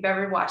 like if you've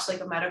ever watched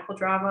like a medical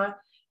drama,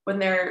 when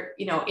they're,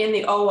 in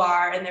the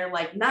OR and they're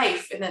like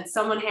knife, and then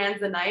someone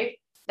hands the knife,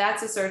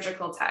 that's a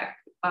surgical tech.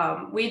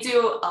 We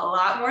do a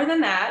lot more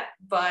than that,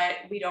 but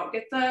we don't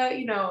get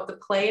the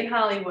play in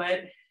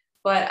Hollywood.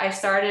 But I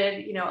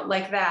started,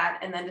 like that,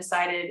 and then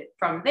decided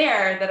from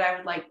there that I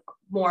would like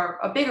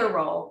a bigger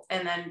role,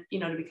 and then,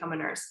 to become a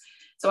nurse.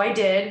 So I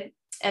did.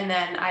 And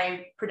then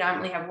I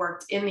predominantly have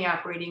worked in the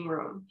operating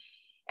room.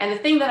 And the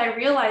thing that I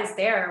realized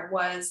there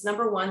was,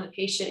 number one, the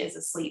patient is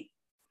asleep.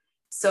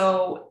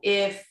 So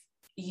if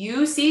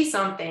you see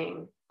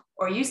something,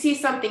 or you see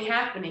something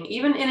happening,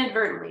 even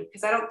inadvertently,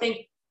 because I don't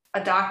think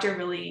a doctor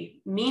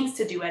really means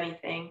to do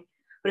anything,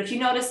 but if you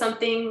notice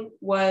something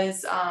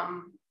was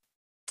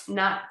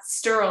not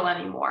sterile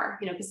anymore,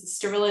 because the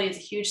sterility is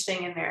a huge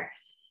thing in there,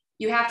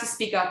 you have to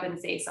speak up and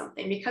say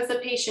something, because the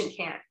patient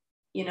can't,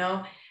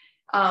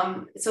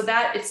 so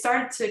that it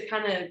started to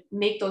kind of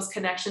make those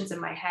connections in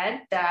my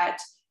head that,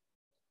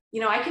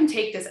 I can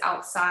take this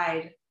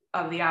outside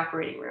of the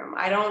operating room.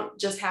 I don't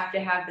just have to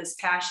have this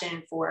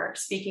passion for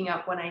speaking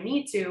up when I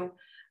need to.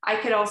 I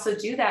could also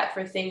do that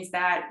for things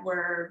that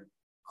were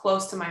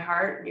close to my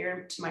heart,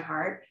 near to my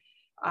heart.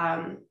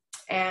 And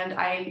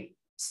I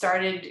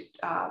started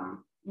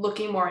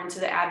looking more into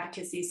the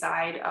advocacy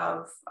side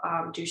of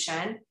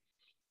Duchenne.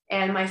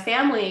 And my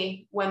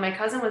family, when my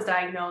cousin was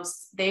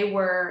diagnosed, they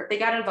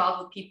got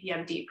involved with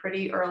PPMD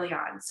pretty early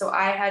on. So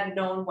I had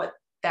known what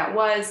that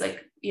was,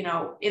 like,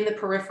 in the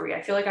periphery.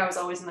 I feel like I was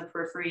always in the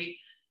periphery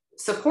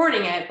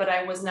supporting it, but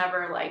I was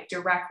never like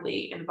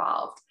directly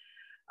involved.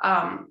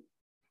 And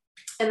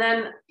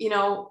then,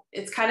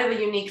 it's kind of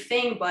a unique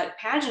thing, but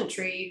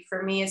pageantry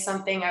for me is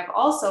something I've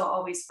also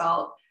always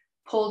felt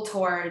pulled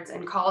towards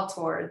and called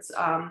towards,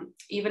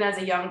 even as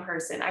a young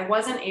person. I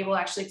wasn't able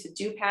actually to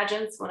do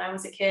pageants when I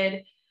was a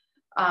kid.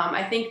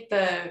 I think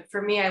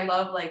for me, I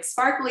love like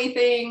sparkly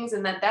things,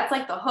 and that's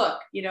like the hook,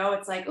 you know,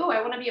 it's like, oh,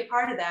 I want to be a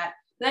part of that.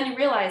 But then you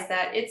realize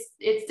that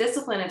it's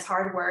discipline, it's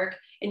hard work,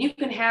 and you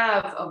can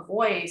have a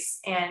voice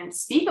and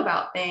speak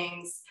about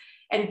things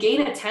and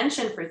gain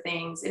attention for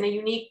things in a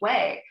unique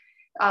way.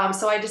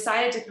 So I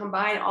decided to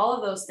combine all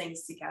of those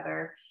things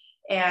together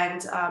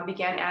and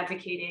began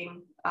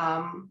advocating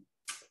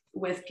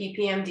with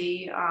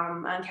PPMD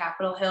on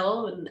Capitol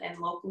Hill and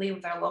locally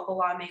with our local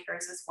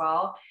lawmakers as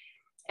well.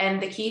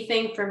 And the key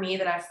thing for me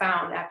that I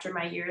found after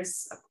a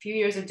few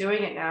years of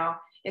doing it now,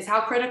 is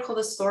how critical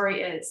the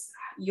story is.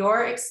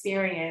 Your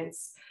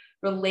experience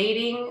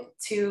relating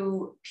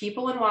to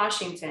people in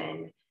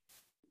Washington,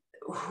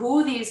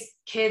 who these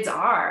kids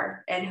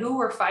are and who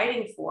we're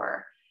fighting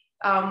for,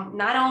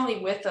 not only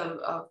with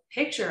a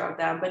picture of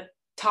them, but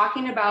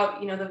talking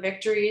about, you know, the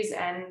victories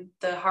and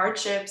the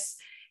hardships,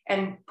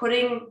 and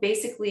putting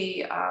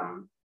basically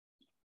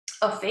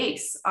a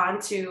face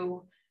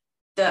onto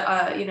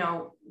the, you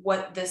know,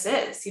 what this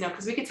is, you know,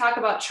 because we could talk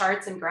about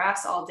charts and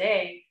graphs all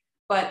day,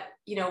 but,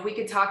 you know, we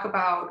could talk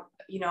about,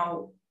 you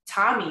know,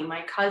 Tommy,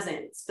 my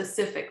cousin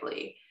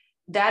specifically,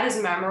 that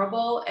is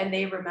memorable, and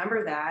they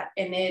remember that.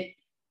 And it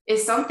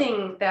is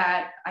something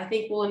that I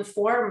think will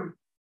inform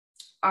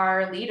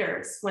our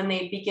leaders when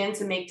they begin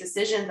to make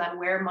decisions on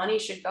where money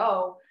should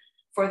go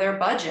for their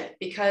budget,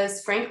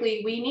 because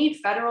frankly, we need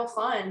federal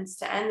funds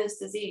to end this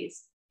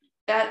disease.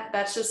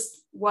 That's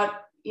just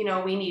what, you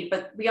know, we need,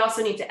 but we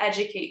also need to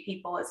educate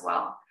people as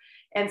well.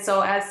 And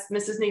so as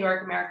Mrs. New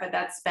York America,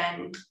 that's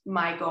been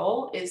my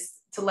goal, is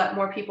to let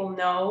more people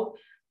know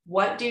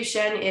what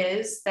Duchenne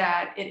is,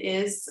 that it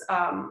is,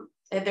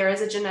 there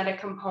is a genetic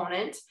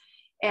component,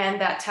 and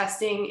that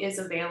testing is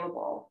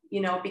available,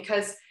 you know,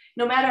 because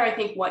no matter, I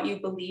think, what you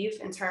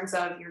believe in terms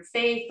of your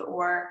faith,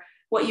 or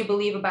what you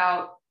believe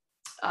about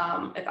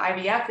if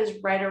IVF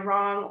is right or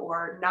wrong,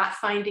 or not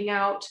finding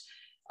out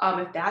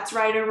if that's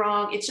right or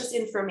wrong, it's just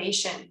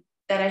information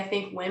that I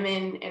think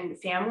women and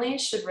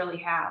families should really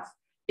have,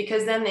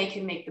 because then they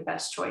can make the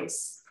best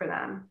choice for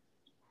them.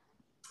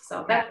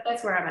 So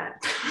that's where I'm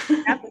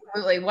at.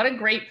 Absolutely. What a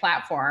great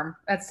platform.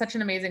 That's such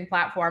an amazing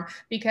platform,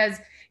 because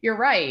you're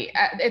right.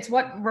 It's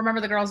what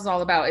Remember the Girls is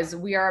all about, is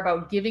we are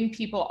about giving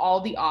people all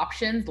the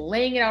options,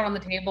 laying it out on the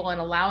table, and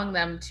allowing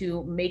them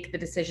to make the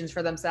decisions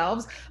for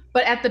themselves.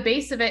 But at the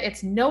base of it,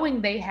 it's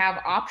knowing they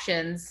have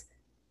options,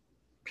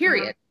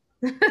 period.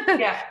 Mm-hmm.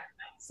 Yeah.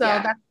 So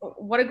that's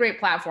what a great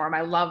platform.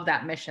 I love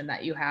that mission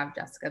that you have,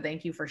 Jessica.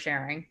 Thank you for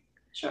sharing.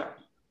 Sure.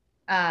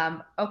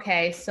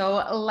 Okay, so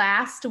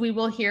last we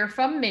will hear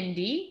from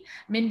Mindy.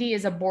 Mindy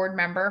is a board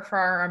member for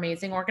our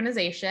amazing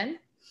organization.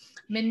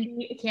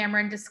 Mindy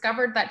Cameron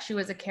discovered that she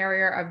was a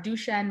carrier of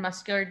Duchenne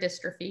muscular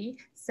dystrophy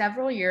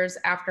several years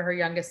after her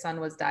youngest son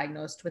was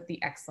diagnosed with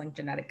the X-linked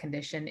genetic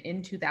condition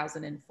in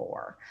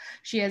 2004.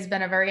 She has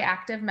been a very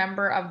active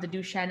member of the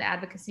Duchenne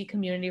advocacy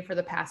community for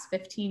the past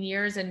 15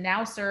 years, and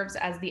now serves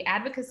as the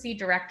advocacy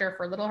director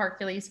for Little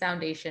Hercules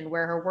Foundation,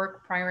 where her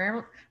work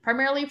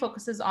primarily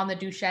focuses on the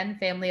Duchenne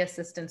Family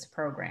Assistance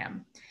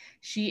Program.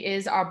 She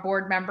is our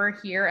board member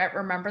here at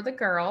Remember the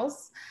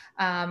Girls.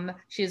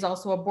 She is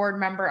also a board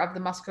member of the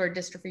Muscular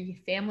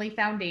Dystrophy Family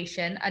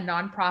Foundation, a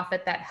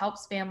nonprofit that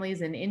helps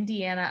families in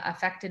Indiana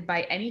affected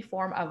by any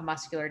form of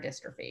muscular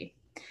dystrophy.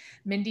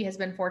 Mindy has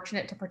been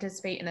fortunate to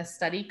participate in a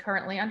study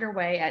currently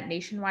underway at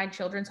Nationwide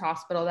Children's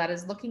Hospital that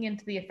is looking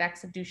into the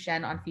effects of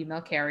Duchenne on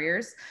female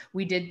carriers.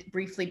 We did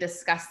briefly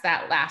discuss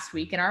that last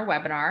week in our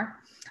webinar.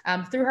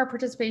 Through her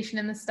participation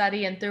in the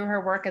study and through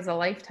her work as a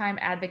lifetime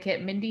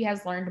advocate, Mindy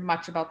has learned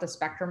much about the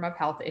spectrum of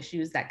health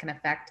issues that can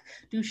affect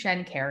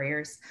Duchenne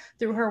carriers.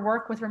 Through her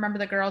work with Remember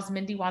the Girls,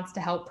 Mindy wants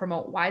to help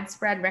promote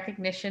widespread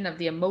recognition of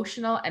the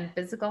emotional and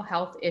physical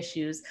health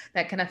issues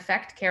that can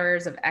affect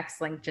carriers of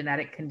X-linked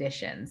genetic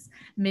conditions.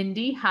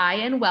 Mindy, hi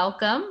and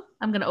welcome.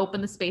 I'm going to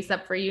open the space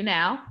up for you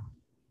now.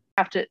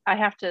 I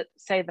have to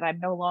say that I'm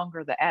no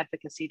longer the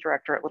advocacy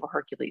director at Little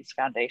Hercules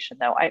Foundation,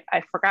 though.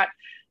 I forgot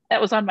that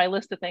was on my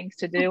list of things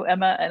to do,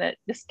 Emma, and it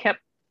just kept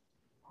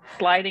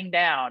sliding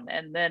down.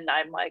 And then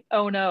I'm like,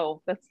 oh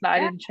no, I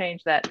didn't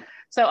change that.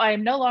 So I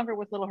am no longer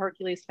with Little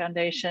Hercules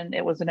Foundation.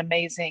 It was an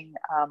amazing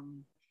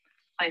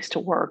place to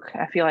work.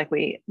 I feel like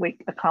we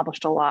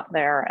accomplished a lot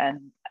there.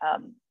 And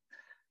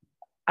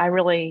I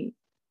really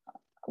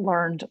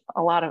learned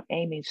a lot of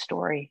Amy's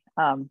story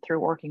through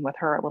working with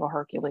her at Little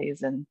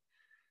Hercules, and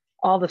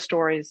all the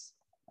stories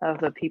of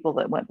the people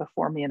that went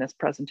before me in this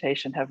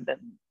presentation have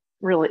been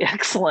really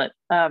excellent.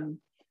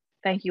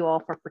 Thank you all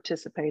for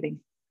participating.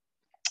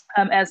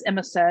 As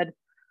Emma said,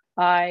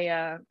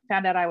 I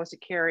found out I was a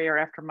carrier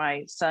after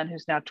my son,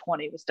 who's now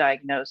 20, was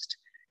diagnosed.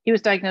 He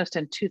was diagnosed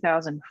in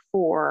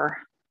 2004.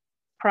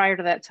 Prior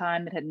to that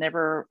time, it had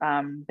never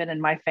been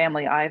in my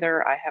family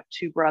either. I have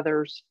two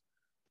brothers.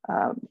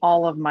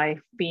 All of my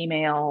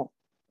female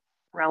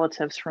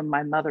relatives from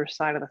my mother's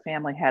side of the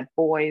family had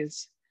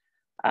boys.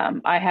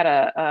 I had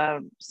a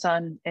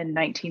son in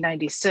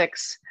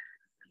 1996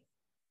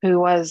 who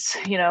was,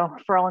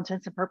 for all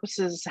intents and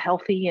purposes,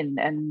 healthy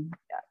and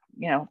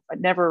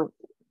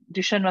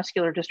Duchenne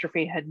muscular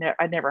dystrophy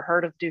I'd never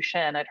heard of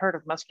Duchenne. I'd heard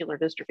of muscular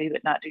dystrophy,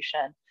 but not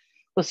Duchenne.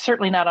 Was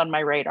certainly not on my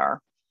radar.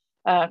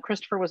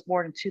 Christopher was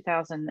born in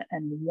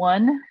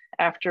 2001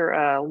 after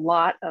a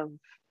lot of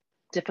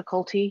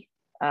difficulty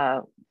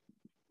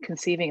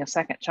conceiving a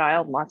second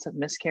child, lots of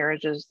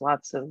miscarriages,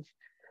 lots of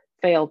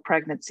failed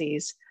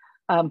pregnancies.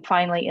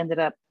 Finally ended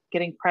up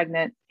getting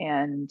pregnant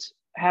and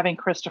having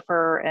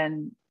Christopher.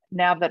 And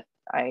now that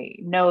I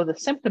know the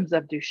symptoms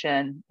of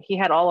Duchenne, he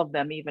had all of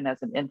them even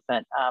as an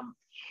infant.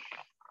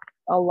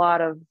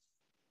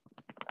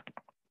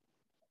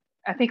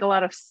 I think a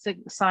lot of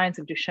signs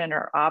of Duchenne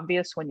are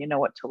obvious when you know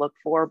what to look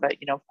for, but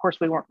of course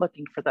we weren't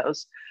looking for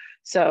those.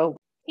 So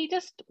he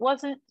just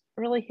wasn't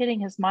really hitting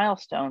his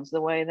milestones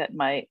the way that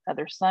my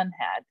other son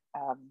had.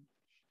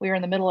 We were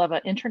in the middle of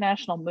an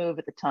international move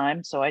at the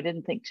time, so I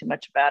didn't think too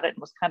much about it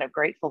and was kind of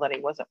grateful that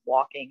he wasn't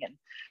walking and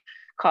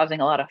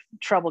causing a lot of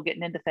trouble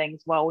getting into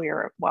things while we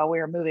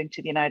were moving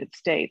to the United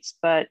States.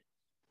 But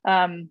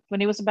when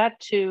he was about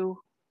 2,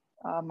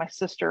 my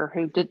sister,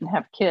 who didn't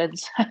have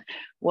kids,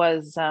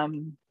 was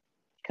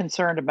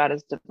concerned about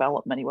his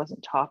development. He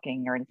wasn't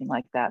talking or anything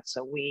like that.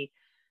 So we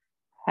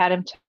had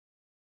him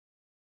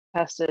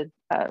tested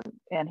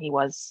and he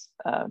was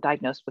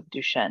diagnosed with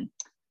Duchenne.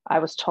 I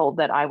was told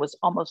that I was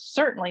almost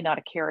certainly not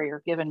a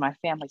carrier given my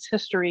family's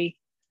history.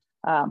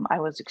 I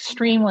was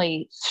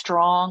extremely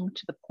strong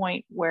to the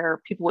point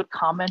where people would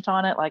comment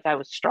on it like I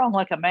was strong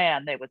like a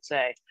man, they would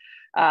say.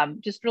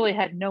 Just really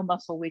had no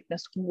muscle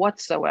weakness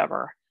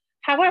whatsoever.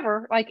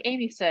 However, like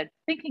Amy said,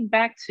 thinking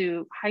back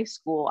to high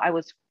school, I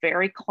was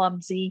very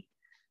clumsy.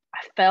 I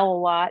fell a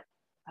lot.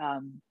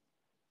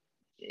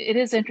 It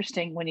is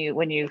interesting when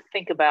you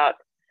think about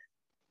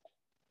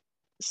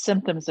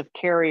symptoms of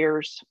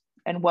carriers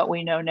and what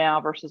we know now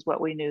versus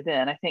what we knew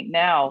then. I think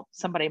now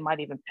somebody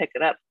might even pick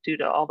it up due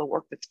to all the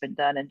work that's been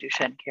done in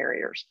Duchenne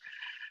carriers.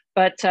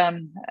 But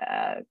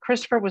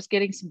Christopher was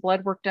getting some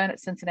blood work done at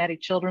Cincinnati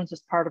Children's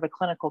as part of a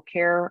clinical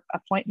care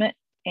appointment.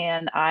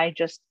 And I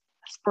just,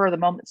 spur of the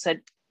moment,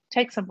 said,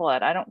 take some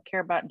blood. I don't care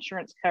about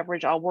insurance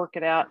coverage. I'll work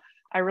it out.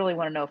 I really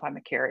want to know if I'm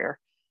a carrier.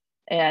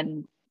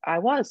 And I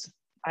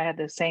had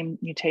the same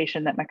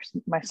mutation that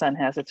my son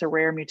has. It's a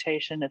rare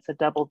mutation. It's a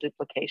double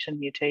duplication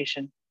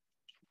mutation.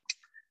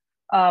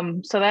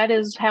 So that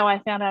is how I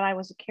found out I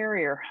was a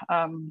carrier.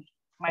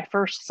 My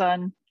first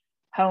son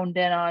honed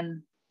in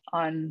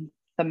on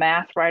the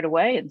math right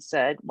away and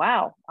said,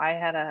 wow, I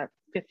had a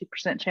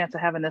 50% chance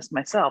of having this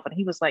myself. And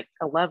he was like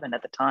 11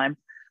 at the time.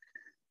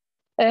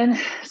 And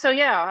so,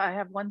 yeah, I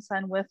have one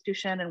son with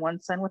Duchenne and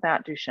one son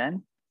without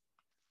Duchenne.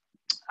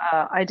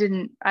 I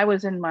think I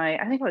was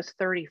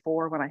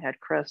 34 when I had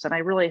Chris, and I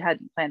really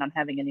hadn't planned on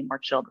having any more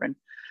children.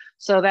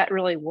 So that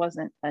really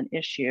wasn't an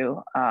issue.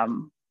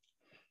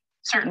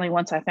 Certainly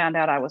once I found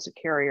out I was a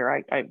carrier,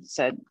 I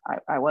said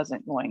I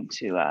wasn't going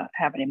to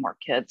have any more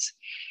kids.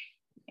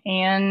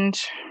 And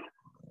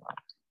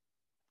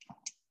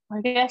I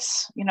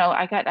guess,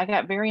 I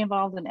got very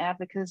involved in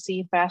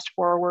advocacy, fast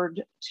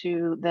forward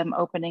to them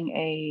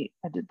opening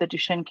the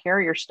Duchenne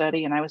carrier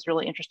study, and I was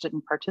really interested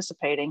in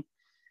participating.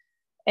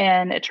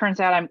 And it turns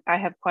out I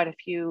have quite a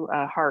few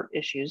heart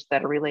issues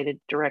that are related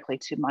directly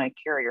to my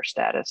carrier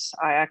status.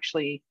 I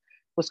actually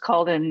was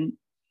called in,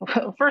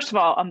 first of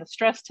all, on the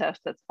stress test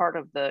that's part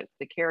of the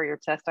carrier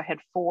test. I had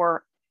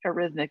 4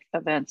 arrhythmic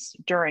events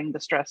during the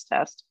stress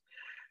test.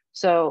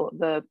 So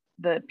the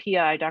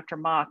PI, Dr.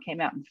 Ma,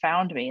 came out and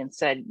found me and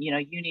said,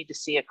 you need to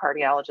see a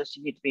cardiologist.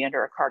 You need to be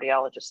under a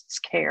cardiologist's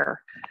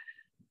care.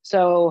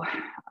 So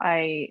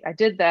I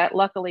did that.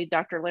 Luckily,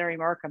 Dr. Larry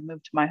Markham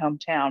moved to my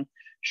hometown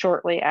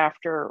shortly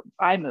after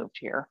I moved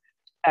here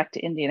back to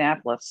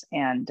Indianapolis.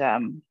 And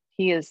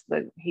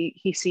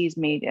he sees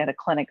me at a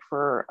clinic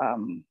for,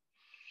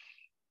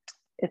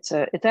 it's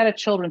at a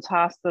children's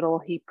hospital.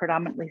 He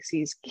predominantly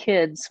sees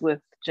kids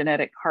with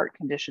genetic heart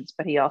conditions,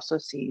 but he also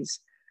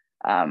sees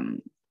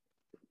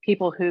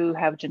people who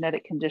have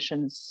genetic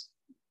conditions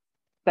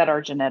that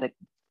are genetic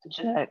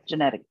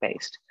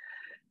based.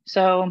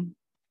 So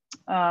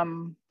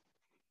I'm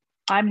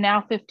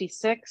now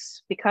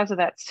 56. Because of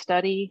that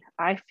study,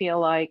 I feel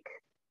like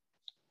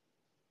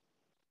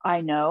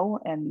I know,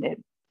 and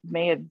it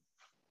may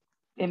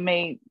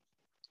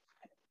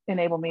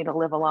enable me to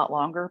live a lot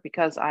longer,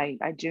 because I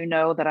do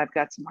know that I've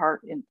got some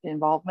heart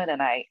involvement,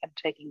 and I am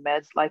taking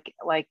meds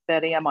like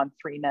Betty. I'm on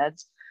 3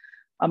 meds.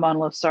 I'm on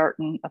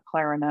losartan,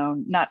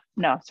 eplerenone,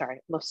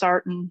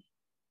 losartan.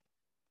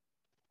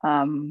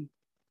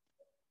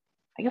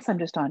 I guess I'm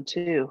just on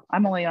 2.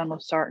 I'm only on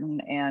losartan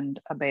and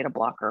a beta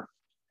blocker.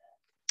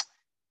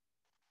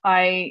 For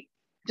a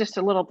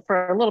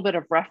little bit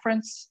of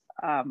reference,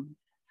 I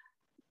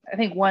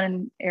think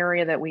one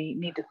area that we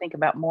need to think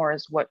about more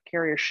is what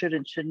carriers should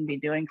and shouldn't be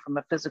doing from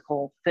a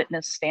physical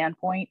fitness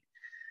standpoint.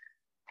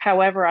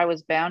 However, I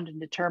was bound and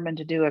determined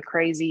to do a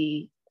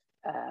crazy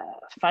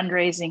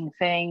fundraising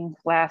thing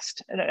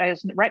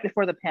right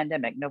before the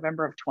pandemic,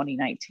 November of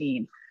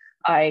 2019.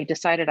 I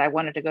decided I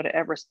wanted to go to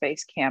Everest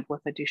Base Camp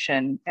with a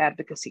Duchenne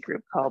advocacy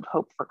group called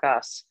Hope for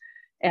Gus.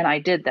 And I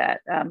did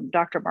that.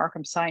 Dr.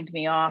 Markham signed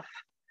me off,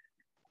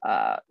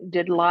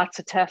 did lots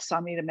of tests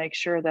on me to make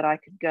sure that I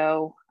could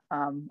go.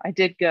 I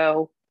did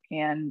go.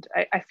 And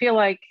I feel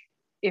like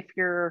if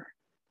you're,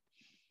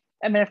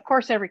 I mean, of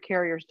course, every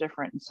carrier is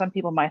different. And some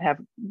people might have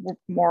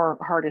more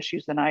heart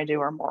issues than I do,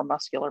 or more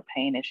muscular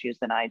pain issues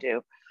than I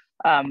do.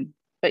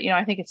 But,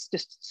 I think it's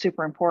just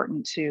super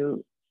important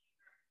to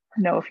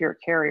know if you're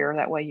a carrier.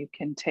 That way you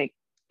can take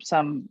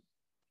some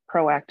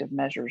proactive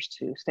measures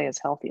to stay as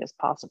healthy as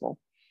possible.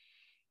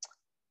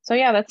 So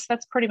yeah,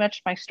 that's pretty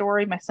much my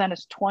story. My son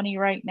is 20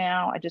 right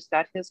now. I just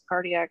got his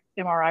cardiac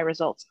MRI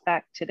results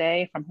back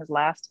today from his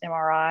last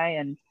MRI,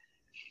 and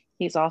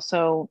he's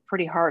also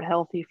pretty heart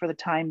healthy for the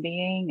time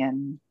being,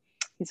 and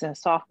he's a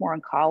sophomore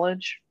in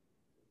college.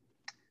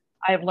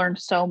 I've learned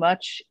so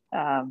much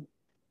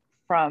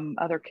from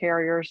other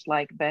carriers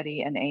like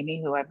Betty and Amy,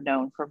 who I've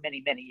known for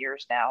many, many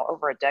years now,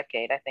 over a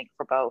decade, I think,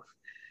 for both.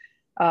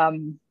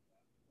 When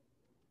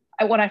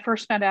I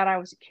first found out I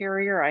was a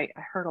carrier, I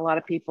heard a lot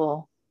of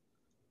people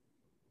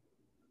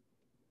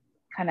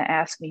kind of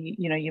ask me,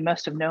 you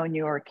must have known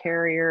you were a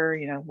carrier.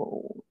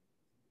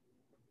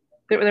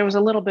 There was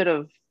a little bit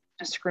of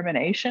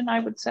discrimination, I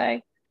would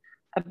say,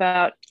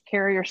 about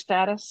carrier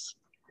status.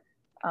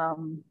 I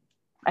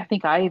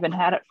think I even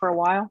had it for a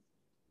while.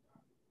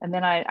 And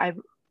then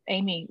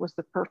Amy was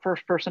the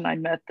first person I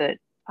met that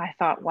I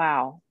thought,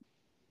 wow,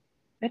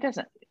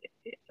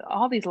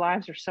 all these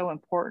lives are so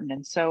important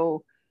and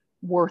so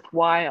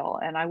worthwhile,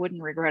 and I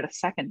wouldn't regret a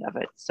second of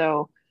it.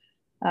 So,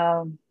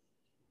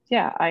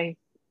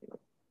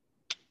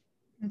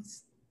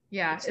 it's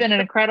been an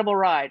incredible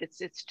ride.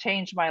 It's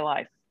changed my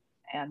life,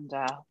 and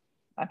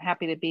I'm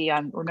happy to be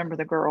on Remember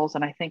the Girls.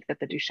 And I think that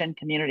the Duchenne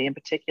community in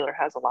particular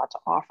has a lot to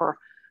offer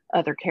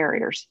other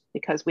carriers,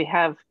 because we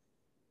have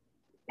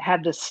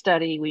had this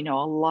study. We know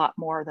a lot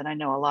more than I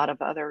know a lot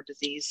of other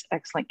disease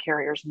excellent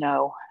carriers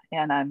know.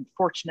 And I'm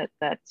fortunate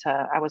that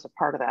I was a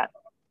part of that.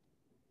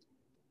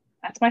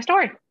 That's my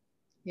story.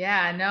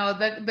 Yeah, no,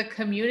 the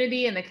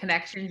community and the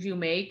connections you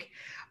make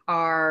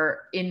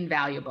are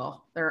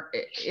invaluable.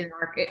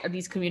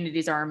 These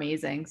communities are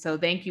amazing. So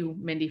thank you,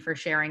 Mindy, for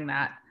sharing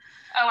that.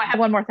 Oh, I have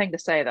one more thing to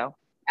say, though.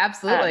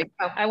 Absolutely.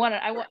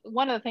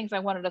 One of the things I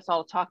wanted us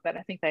all to talk about,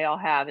 I think they all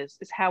have, is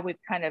how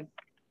we've kind of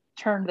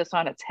turned this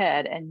on its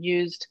head and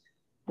used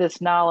this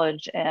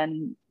knowledge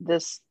and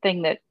this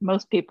thing that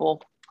most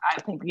people, I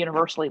think,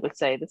 universally would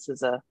say, this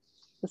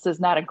is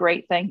not a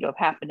great thing to have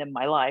happened in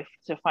my life,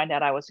 to find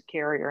out I was a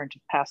carrier and to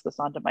pass this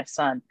on to my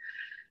son.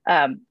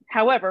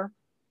 However,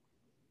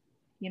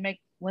 you make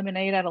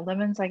lemonade out of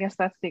lemons, I guess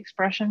that's the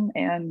expression.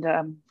 And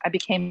I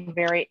became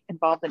very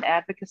involved in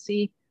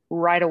advocacy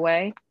right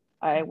away.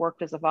 I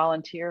worked as a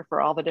volunteer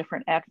for all the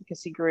different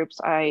advocacy groups.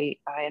 I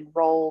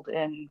enrolled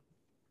in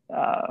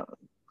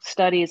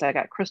studies. I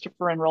got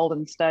Christopher enrolled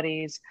in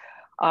studies.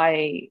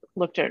 I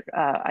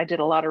did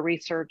a lot of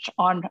research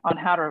on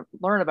how to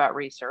learn about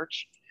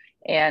research,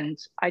 and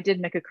I did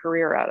make a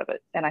career out of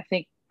it. And I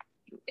think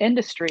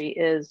industry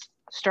is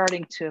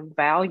starting to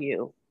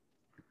value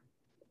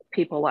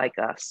people like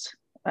us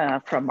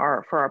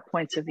for our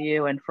points of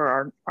view and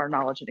for our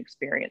knowledge and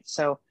experience.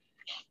 So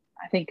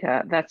I think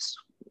I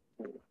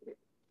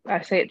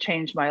say it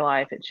changed my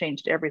life. It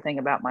changed everything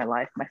about my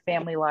life, my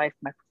family life,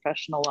 my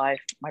professional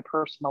life, my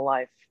personal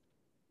life.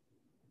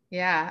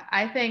 Yeah,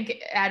 I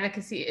think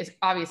advocacy is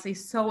obviously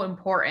so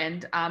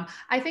important.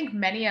 I think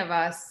many of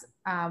us,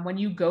 when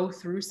you go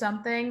through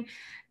something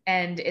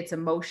and it's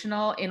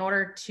emotional, in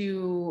order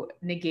to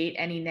negate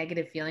any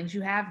negative feelings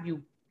you have,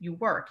 you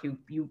work,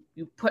 you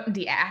put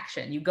into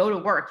action, you go to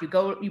work,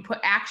 you put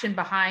action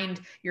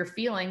behind your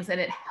feelings, and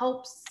it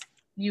helps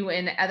you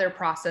in other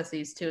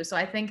processes too. So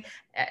I think,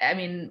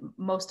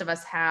 most of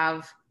us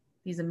have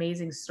these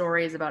amazing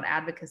stories about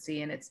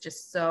advocacy, and it's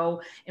just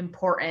so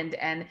important.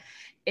 And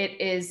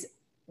it is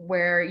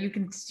where you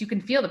can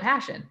feel the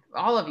passion,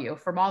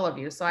 from all of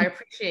you. So I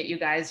appreciate you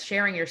guys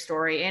sharing your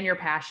story and your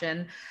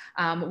passion.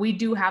 We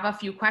do have a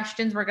few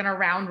questions. We're going to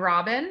round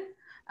robin.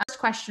 First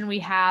question we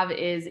have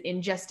is,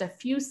 in just a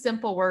few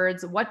simple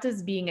words, what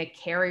does being a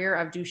carrier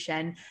of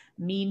Duchenne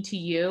mean to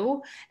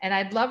you? And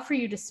I'd love for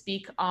you to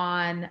speak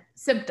on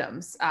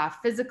symptoms,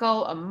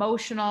 physical,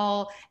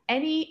 emotional,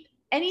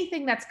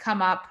 anything that's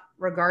come up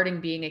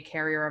regarding being a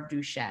carrier of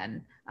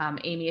Duchenne.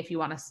 Amy, if you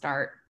want to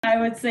start. I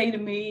would say, to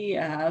me,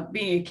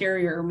 being a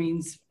carrier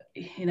means,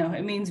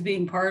 it means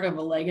being part of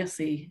a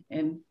legacy.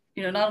 And,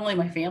 not only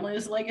my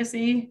family's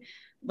legacy,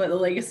 but the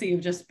legacy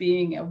of just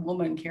being a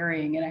woman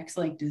carrying an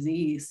X-linked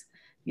disease.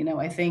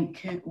 I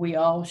think we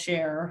all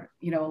share,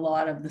 a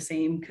lot of the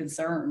same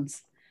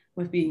concerns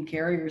with being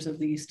carriers of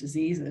these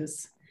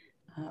diseases.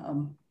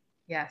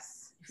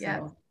 Yes.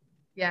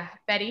 Yeah.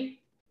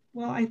 Betty?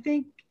 Well, I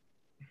think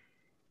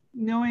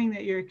knowing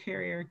that you're a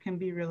carrier can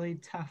be really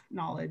tough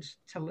knowledge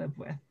to live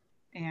with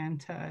and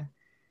to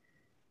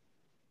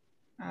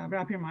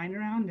wrap your mind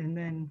around, and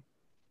then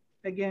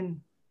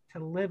again to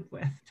live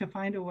with, to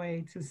find a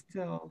way to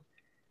still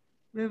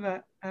live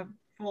a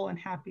full and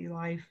happy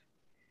life.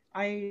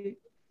 I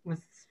was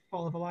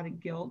full of a lot of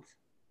guilt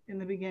in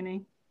the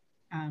beginning.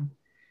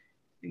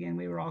 Again,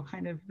 we were all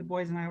the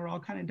boys and I were all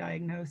kind of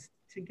diagnosed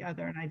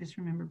together. And I just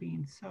remember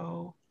being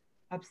so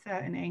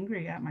upset and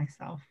angry at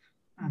myself.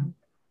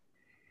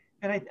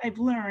 But I've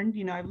learned,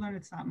 I've learned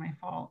it's not my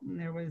fault. And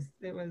that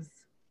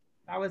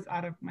was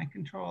out of my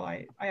control.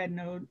 I had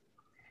no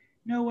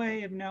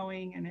way of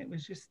knowing, and it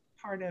was just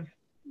part of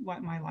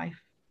what my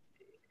life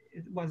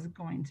was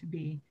going to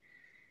be.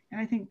 And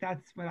I think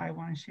that's what I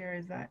want to share,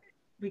 is that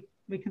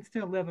we can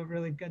still live a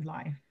really good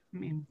life. I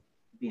mean,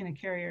 being a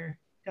carrier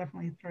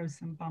definitely throws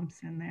some bumps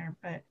in there,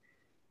 but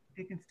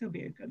it can still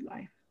be a good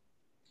life.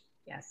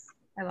 Yes,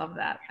 I love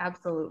that.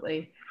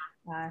 Absolutely.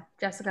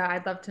 Jessica,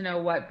 I'd love to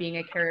know what being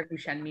a carrier of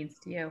Duchenne means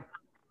to you.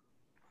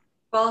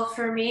 Well,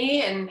 for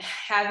me, and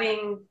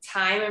having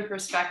time and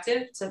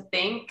perspective to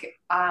think,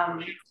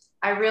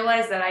 I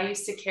realized that I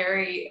used to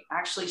carry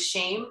actually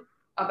shame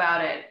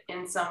about it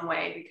in some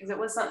way, because it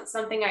was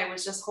something I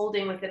was just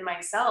holding within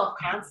myself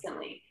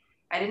constantly.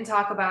 I didn't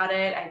talk about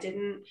it. I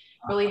didn't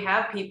really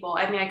have people.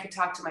 I mean, I could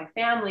talk to my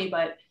family,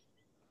 but,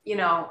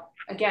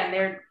 again,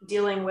 they're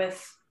dealing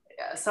with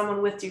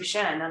someone with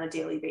Duchenne on a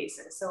daily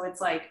basis. So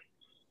it's like,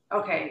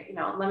 okay,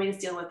 let me just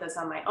deal with this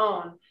on my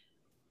own.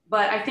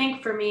 But I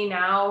think for me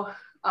now,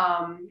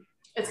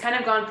 it's kind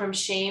of gone from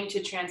shame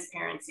to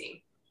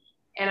transparency.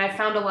 And I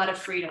found a lot of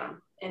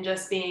freedom in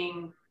just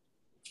being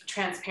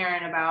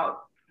transparent about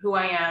who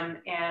I am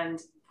and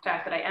the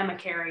fact that I am a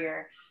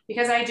carrier,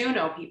 because I do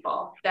know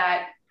people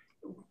that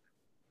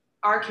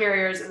are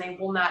carriers and they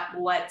will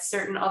not let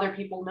certain other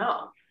people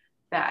know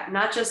that,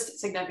 not just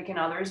significant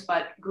others,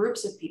 but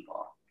groups of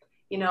people,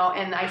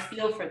 and I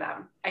feel for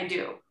them. I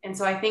do. And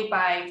so I think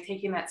by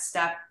taking that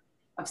step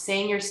of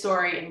saying your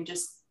story and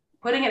just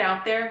putting it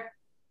out there,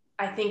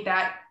 I think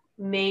that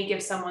may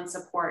give someone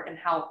support and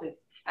help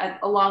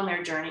along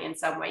their journey in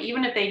some way,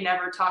 even if they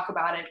never talk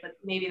about it, but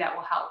maybe that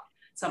will help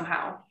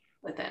somehow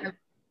within.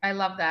 I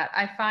love that.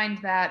 I find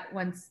that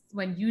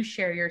when you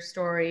share your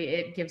story,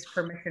 it gives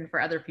permission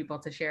for other people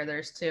to share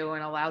theirs too,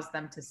 and allows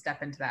them to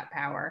step into that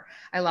power.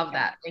 I love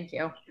that. Thank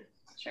you.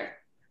 Sure.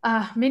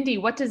 Mindy,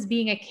 what does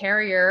being a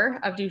carrier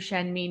of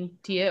Duchenne mean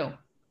to you?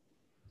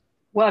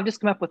 Well, I've just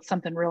come up with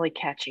something really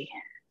catchy.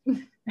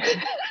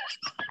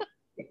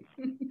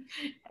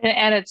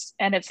 and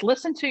it's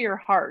listen to your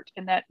heart.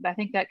 And that, I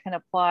think that can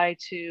apply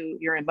to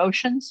your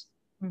emotions,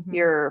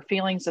 your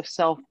feelings of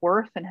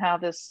self-worth, and how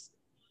this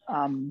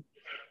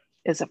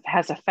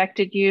has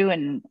affected you,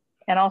 and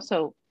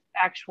also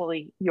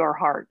actually your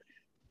heart.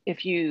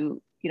 If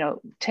you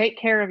take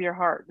care of your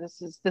heart,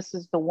 this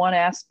is the one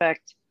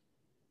aspect.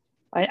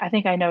 I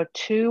think I know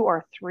 2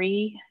 or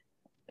 3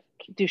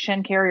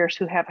 Duchenne carriers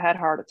who have had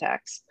heart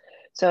attacks.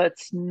 So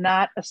it's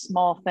not a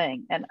small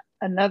thing. And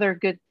another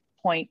good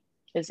point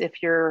is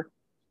if you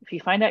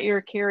find out you're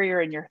a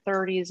carrier in your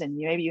 30s and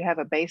maybe you have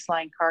a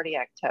baseline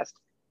cardiac test,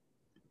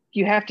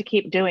 you have to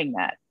keep doing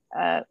that.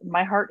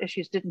 My heart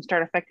issues didn't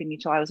start affecting me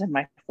till I was in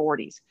my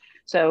 40s.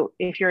 So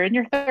if you're in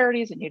your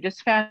 30s and you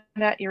just found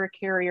out you're a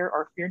carrier,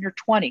 or if you're in your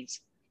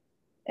 20s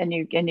and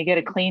you get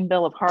a clean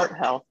bill of heart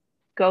health,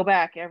 go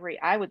back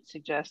I would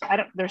suggest,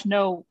 I'm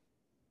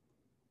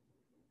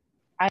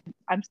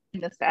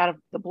saying this out of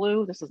the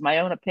blue, this is my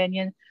own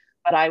opinion,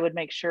 but I would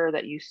make sure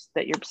that you're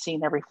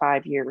seen every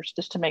 5 years,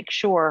 just to make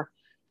sure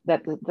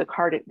that the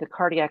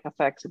cardiac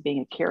effects of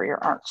being a carrier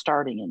aren't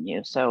starting in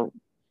you. So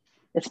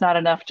it's not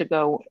enough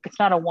it's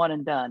not a one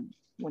and done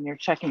when you're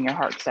checking your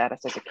heart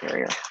status as a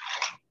carrier.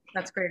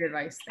 That's great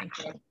advice. Thank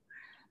you.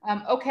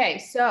 Okay,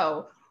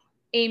 so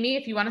Amy,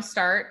 if you want to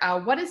start,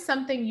 what is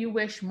something you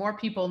wish more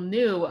people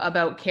knew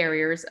about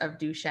carriers of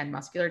Duchenne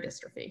muscular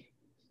dystrophy?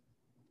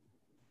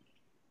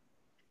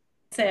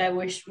 Say I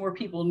wish more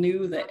people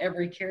knew that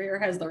every carrier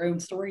has their own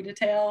story to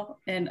tell,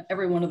 and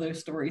every one of those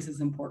stories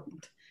is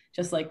important.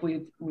 Just like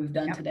we've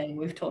done today,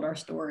 we've told our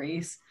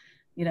stories,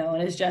 and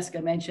as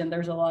Jessica mentioned,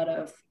 there's a lot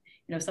of,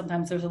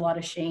 sometimes there's a lot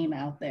of shame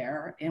out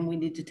there, and we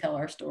need to tell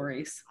our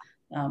stories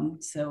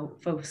so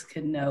folks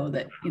can know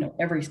that,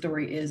 every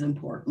story is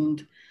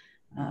important.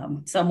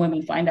 Some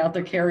women find out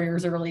they're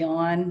carriers early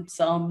on,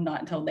 some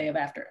not until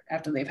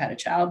after they've had a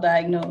child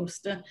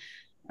diagnosed.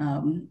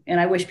 And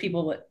I wish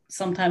people that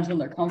sometimes when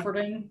they're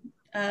comforting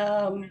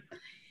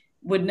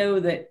would know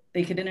that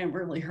they didn't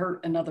really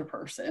hurt another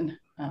person,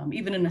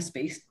 even in a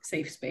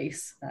safe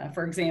space.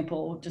 For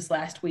example, just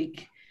last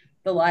week,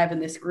 the live in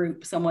this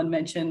group, someone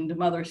mentioned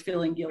mothers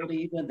feeling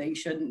guilty when they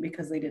shouldn't,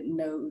 because they didn't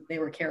know they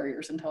were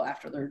carriers until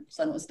after their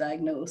son was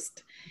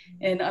diagnosed.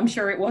 And I'm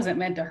sure it wasn't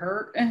meant to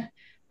hurt,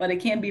 but it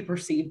can be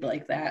perceived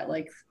like that.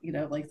 Like,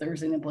 like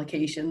there's an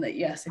implication that,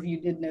 yes, if you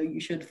did know, you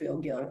should feel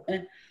guilt.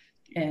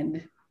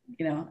 And,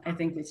 I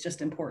think it's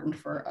just important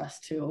for us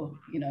to,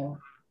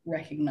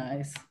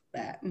 recognize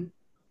that.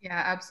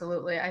 Yeah,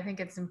 absolutely. I think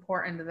it's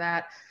important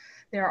that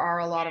there are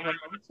a lot of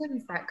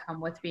emotions that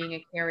come with being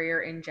a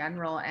carrier in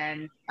general,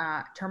 and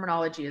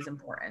terminology is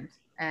important.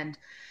 And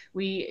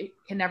we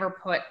can never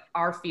put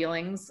our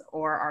feelings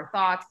or our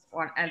thoughts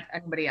on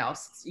anybody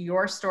else. It's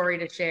your story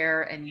to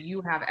share, and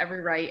you have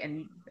every right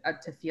and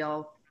to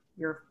feel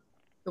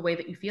the way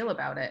that you feel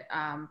about it.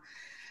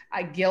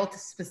 Guilt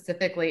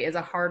specifically is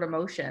a hard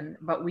emotion,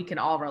 but we can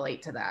all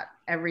relate to that.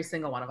 Every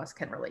single one of us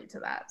can relate to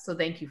that. So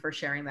thank you for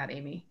sharing that,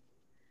 Amy.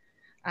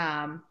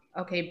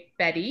 Okay,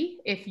 Betty,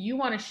 if you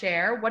want to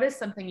share, what is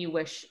something you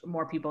wish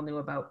more people knew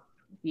about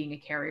being a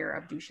carrier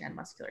of Duchenne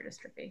muscular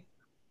dystrophy?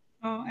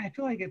 Oh, I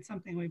feel like it's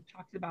something we've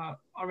talked about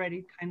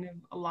already kind of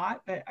a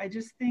lot, but I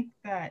just think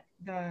that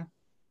the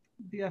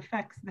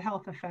effects, the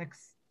health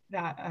effects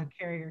that a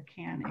carrier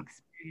can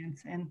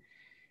experience. And,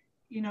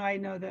 you know, I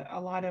know that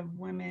a lot of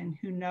women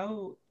who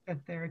know that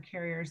they're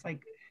carriers,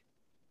 like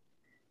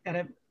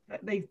that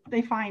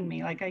they find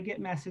me, like I get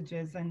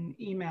messages and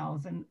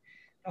emails and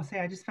they'll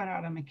say, I just found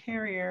out I'm a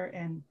carrier,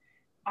 and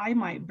I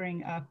might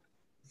bring up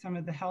some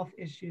of the health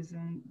issues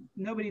and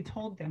nobody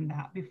told them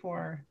that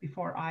before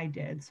I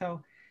did.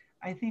 So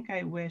I think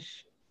I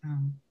wish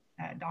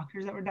that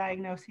doctors that were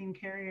diagnosing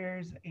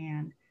carriers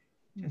and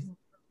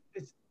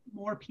just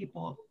more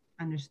people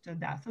understood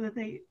that, so that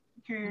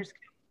carriers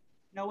can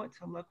know what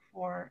to look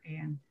for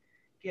and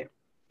get,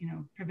 you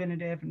know,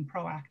 preventative and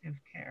proactive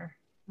care.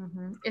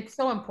 It's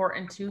so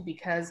important too,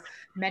 because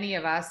many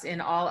of us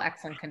in all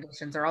excellent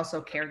conditions are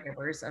also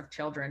caregivers of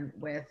children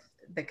with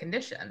the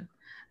condition.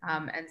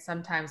 And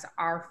sometimes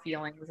our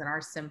feelings and our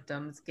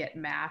symptoms get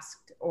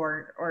masked,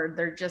 or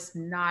they're just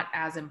not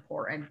as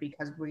important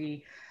because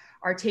we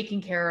are taking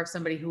care of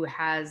somebody who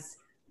has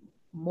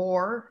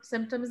more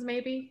symptoms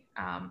maybe.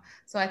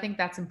 So I think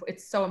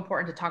it's so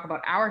important to talk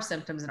about our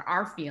symptoms and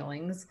our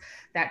feelings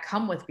that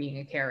come with being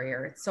a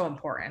carrier. It's so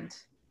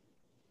important.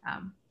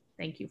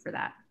 Thank you for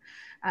that.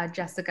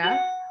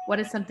 Jessica, what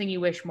is something you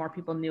wish more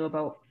people knew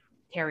about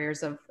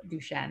carriers of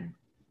Duchenne?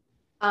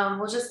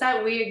 Well, just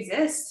that we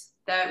exist,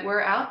 that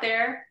we're out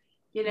there,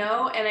 you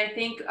know, and I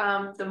think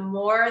the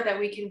more that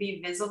we can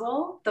be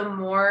visible, the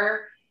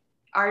more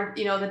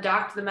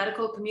the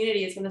medical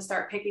community is going to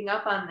start picking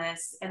up on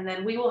this. And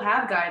then we will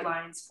have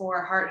guidelines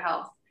for heart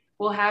health.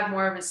 We'll have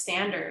more of a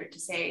standard to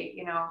say,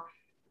 you know,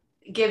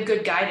 give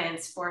good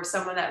guidance for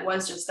someone that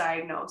was just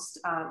diagnosed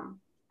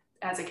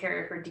as a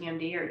carrier for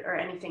DMD or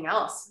anything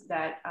else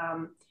that,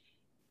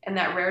 and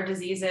that rare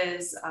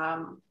diseases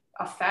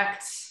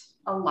affect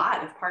a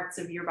lot of parts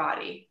of your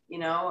body, you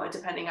know,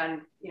 depending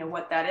on, you know,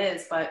 what that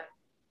is, but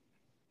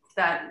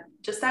that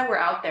we're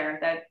out there,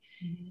 that,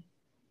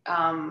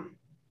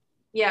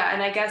 yeah.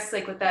 And I guess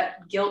like with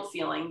that guilt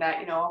feeling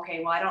that, you know,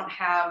 okay, well, I don't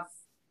have,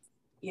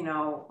 you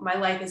know, my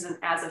life isn't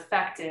as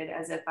affected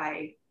as if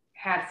I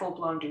had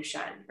full-blown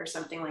Duchenne or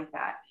something like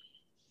that.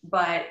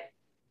 But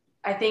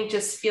I think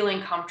just feeling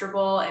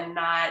comfortable and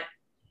not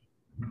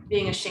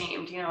being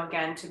ashamed, you know,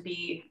 again, to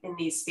be in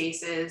these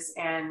spaces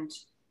and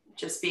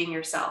just being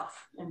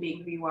yourself and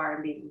being who you are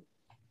and being,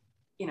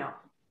 you know,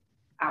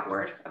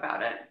 outward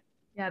about it.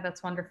 Yeah,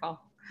 that's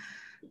wonderful.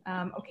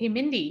 Okay,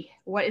 Mindy,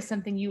 what is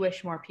something you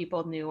wish more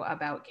people knew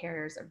about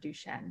carriers of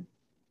Duchenne?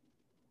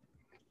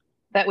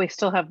 That we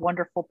still have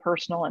wonderful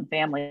personal and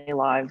family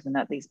lives, and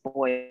that these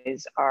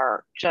boys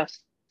are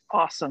just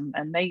awesome,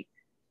 and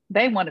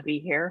they want to be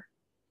here.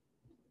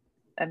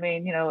 I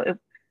mean, you know, if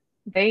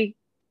they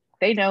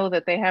know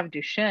that they have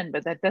Duchenne,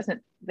 but that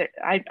doesn't,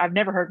 I've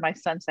never heard my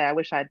son say, I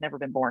wish I had never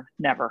been born.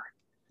 Never.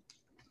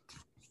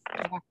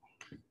 Yeah,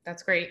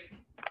 that's great.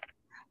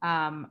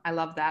 I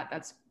love that.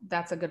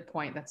 That's a good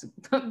point.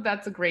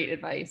 That's a great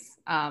advice.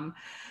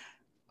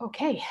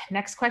 Okay,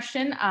 next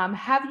question.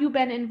 Have you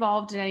been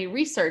involved in any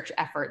research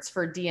efforts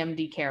for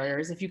DMD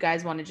carriers? If you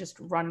guys want to just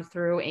run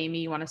through, Amy,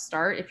 you want to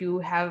start? If you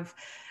have,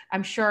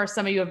 I'm sure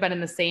some of you have been in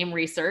the same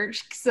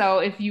research. So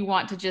if you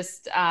want to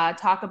just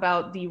talk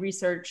about the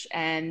research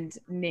and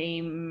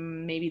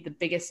name maybe the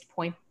biggest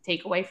point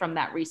takeaway from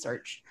that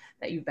research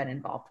that you've been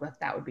involved with,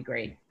 that would be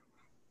great.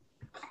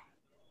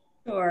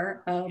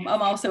 Sure. I'm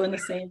also in the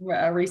same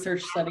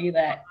research study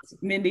that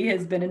Mindy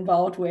has been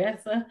involved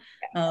with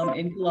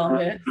in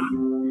Columbus.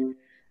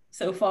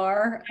 So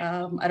far,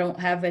 I don't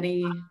have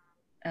any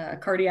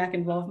cardiac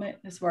involvement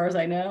as far as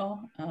I know,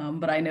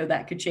 but I know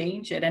that could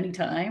change at any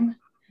time.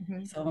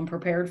 So I'm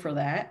prepared for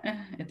that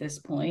at this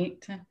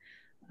point.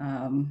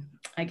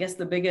 I guess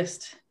the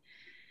biggest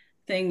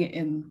thing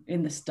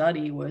in the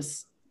study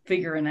was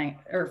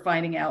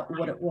finding out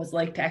what it was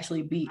like to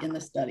actually be in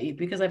the study,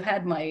 because I've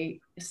had my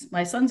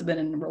son's been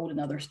enrolled in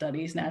other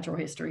studies, natural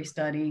history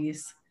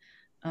studies.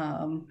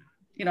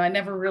 You know, I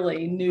never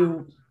really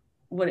knew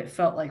what it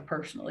felt like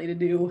personally to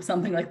do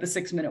something like the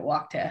 6-minute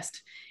walk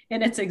test.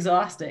 And it's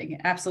exhausting,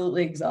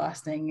 absolutely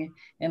exhausting.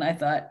 And I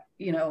thought,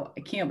 you know,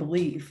 I can't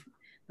believe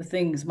the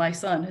things my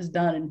son has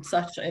done in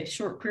such a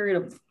short period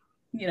of,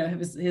 you know,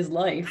 his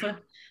life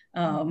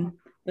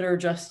that are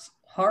just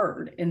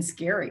hard and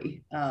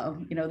scary.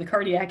 You know, the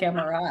cardiac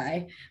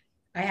MRI,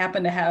 I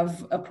happen to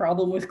have a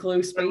problem with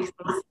closed spaces.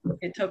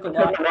 It took a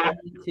lot for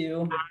me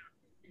to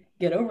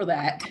get over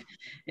that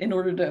in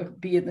order to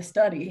be in the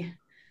study.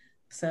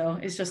 So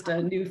it's just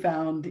a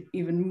newfound,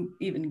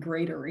 even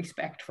greater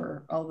respect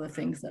for all the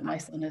things that my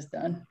son has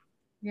done.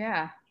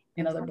 Yeah.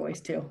 And other boys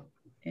too,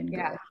 and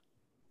girls.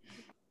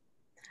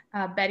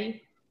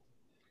 Betty?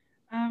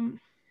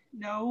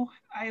 No,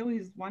 I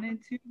always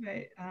wanted to,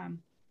 but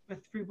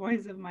with 3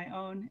 boys of my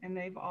own, and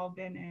they've all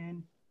been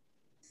in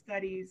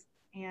studies.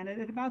 And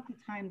at about the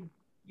time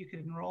you could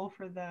enroll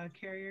for the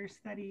carrier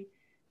study,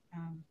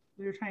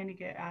 we were trying to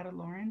get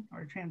Atilorin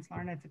or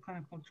Translarna. It's a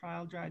clinical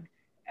trial drug,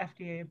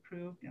 FDA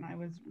approved, and I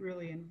was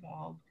really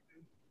involved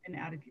in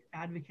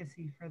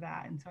advocacy for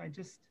that. And so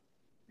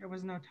there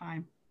was no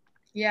time.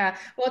 Yeah,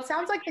 well, it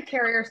sounds like the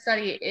carrier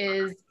study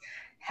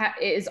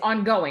is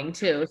ongoing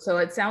too. So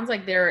it sounds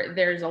like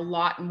there's a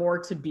lot more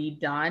to be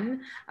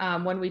done.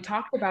 When we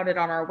talked about it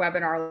on our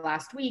webinar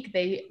last week,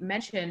 they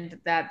mentioned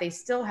that they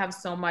still have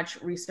so much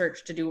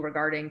research to do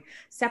regarding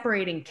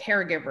separating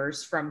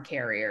caregivers from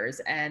carriers.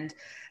 And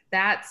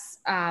that's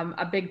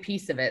a big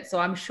piece of it. So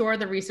I'm sure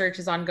the research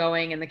is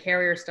ongoing and the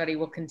carrier study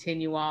will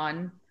continue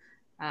on.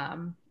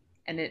 And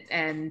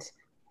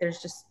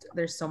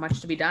there's so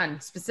much to be done,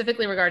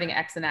 specifically regarding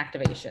exon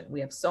activation. We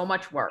have so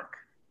much work,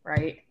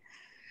 right?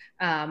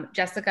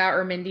 Jessica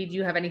or Mindy, do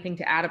you have anything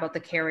to add about the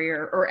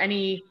carrier or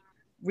any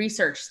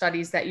research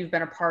studies that you've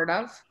been a part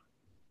of?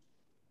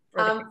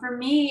 For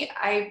me,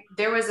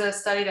 there was a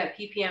study that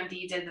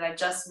PPMD did that I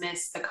just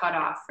missed the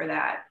cutoff for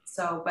that.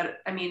 So, but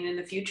I mean, in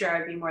the future,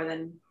 I'd be more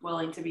than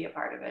willing to be a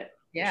part of it.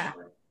 Yeah.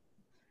 Sure.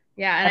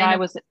 Yeah. And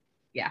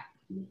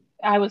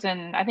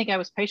I think I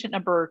was patient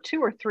number 2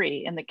 or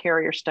 3 in the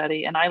carrier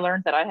study. And I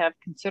learned that I have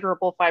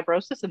considerable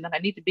fibrosis and that I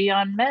need to be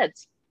on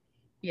meds.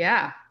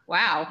 Yeah.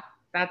 Wow.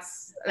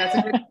 That's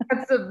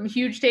a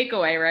huge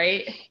takeaway,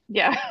 right?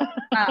 Yeah.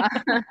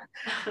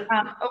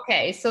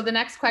 Okay. So the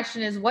next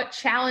question is, what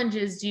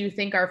challenges do you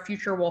think our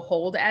future will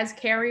hold as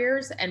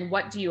carriers? And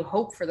what do you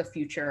hope for the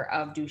future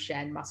of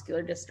Duchenne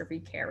muscular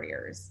dystrophy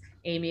carriers?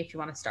 Amy, if you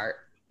want to start.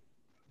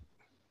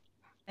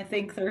 I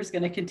think there's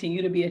going to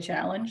continue to be a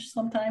challenge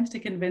sometimes to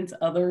convince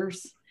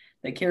others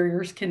that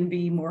carriers can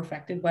be more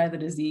affected by the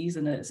disease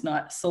and that it's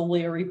not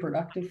solely a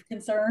reproductive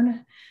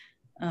concern.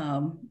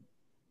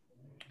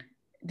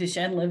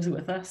 Duchenne lives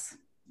with us.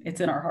 It's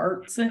in our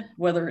hearts,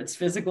 whether it's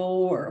physical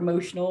or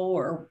emotional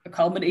or a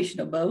combination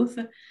of both.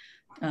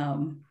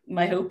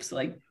 My hopes,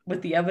 like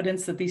with the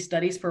evidence that these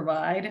studies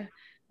provide,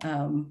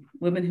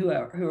 women who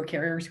are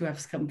carriers who have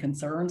some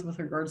concerns with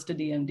regards to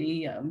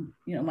DMD,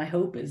 my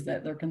hope is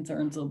that their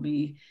concerns will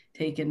be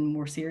taken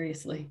more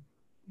seriously.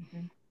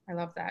 Mm-hmm. I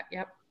love that.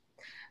 Yep.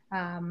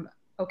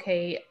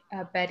 Okay,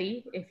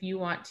 Betty, if you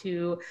want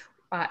to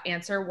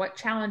answer, what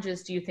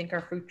challenges do you think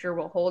our future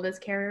will hold as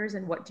carriers,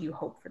 and what do you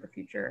hope for the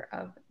future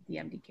of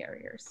DMD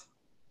carriers?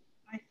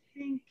 I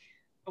think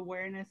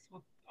awareness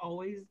will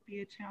always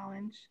be a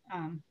challenge,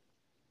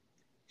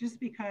 just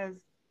because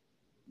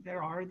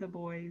there are the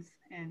boys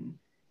and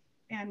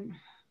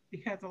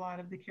because a lot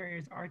of the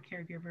carriers are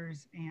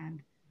caregivers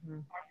and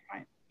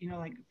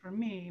like for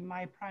me,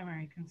 my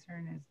primary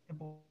concern is the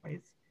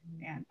boys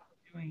and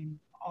doing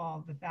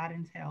all that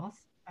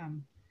entails.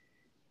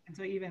 And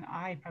so even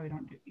I probably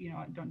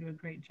don't do a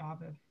great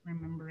job of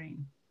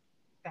remembering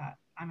that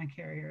I'm a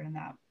carrier and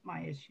that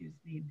my issues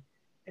need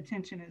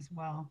attention as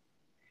well.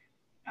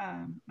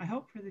 I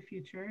hope for the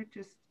future,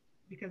 just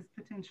because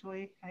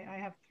potentially I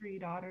have 3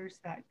 daughters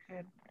that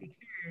could be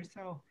carriers.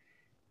 So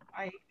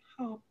I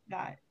hope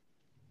that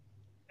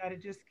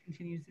it just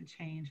continues to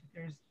change.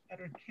 There's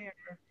better care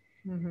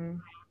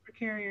for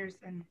carriers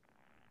and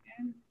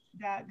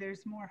that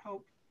there's more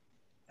hope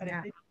that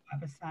if they do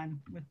have a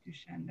son with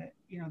Duchenne, that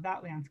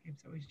that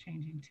landscape's always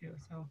changing too.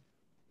 So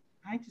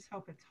I just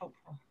hope it's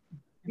hopeful.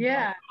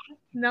 Yeah,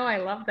 no, I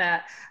love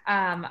that.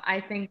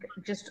 I think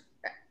just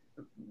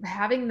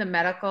having the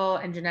medical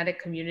and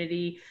genetic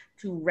community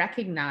to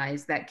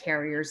recognize that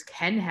carriers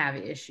can have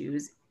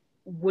issues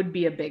would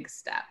be a big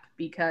step,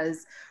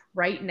 because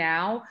right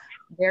now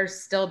there's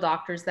still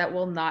doctors that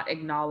will not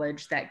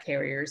acknowledge that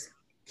carriers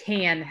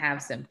can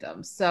have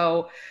symptoms.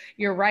 So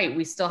you're right,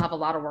 we still have a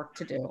lot of work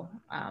to do.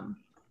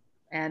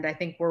 And I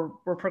think we're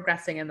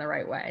progressing in the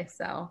right way.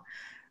 So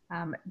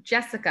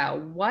Jessica,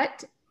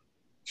 what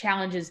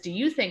challenges do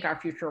you think our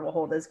future will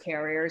hold as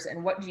carriers,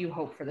 and what do you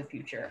hope for the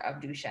future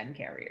of Duchenne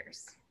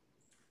carriers?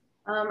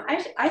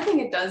 I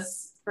think it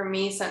does, for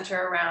me,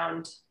 center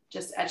around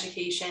just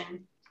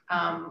education,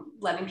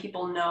 letting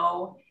people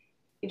know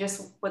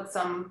just what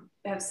some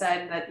have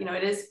said, that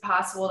it is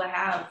possible to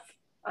have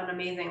an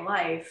amazing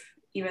life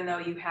even though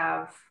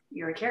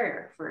you're a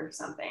carrier for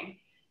something.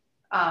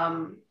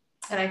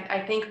 And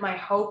I think my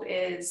hope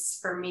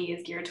is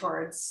geared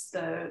towards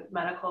the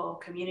medical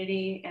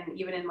community and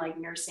even in like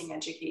nursing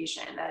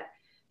education, that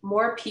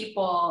more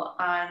people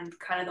on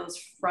kind of those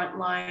front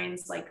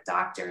lines, like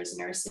doctors,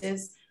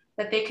 nurses,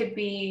 that they could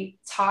be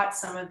taught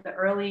some of the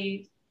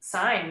early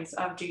signs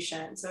of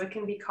Duchenne. So it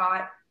can be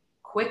caught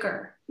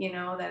quicker,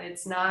 that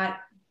it's not,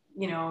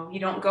 you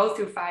don't go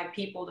through 5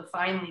 people to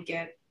finally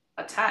get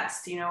a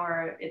test,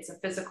 or it's a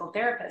physical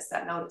therapist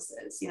that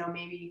notices,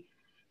 maybe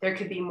there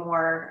could be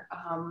more,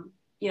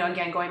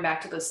 again, going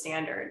back to those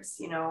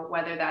standards,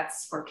 whether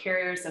that's for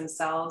carriers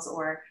themselves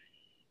or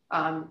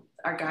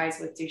our guys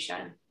with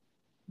Duchenne.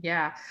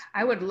 Yeah,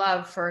 I would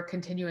love for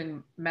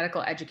continuing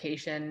medical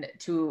education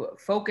to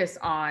focus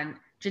on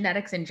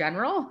genetics in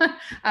general,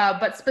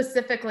 but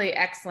specifically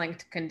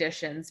X-linked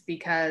conditions,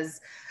 because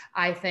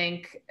I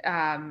think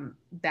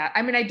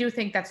I do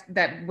think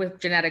that with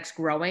genetics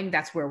growing,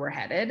 that's where we're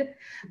headed.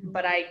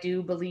 But I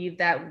do believe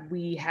that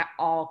we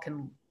all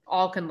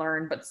can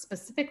learn, but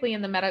specifically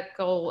in the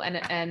medical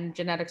and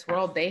genetics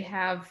world, they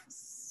have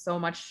so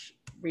much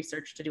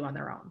research to do on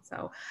their own.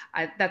 So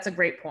that's a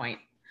great point.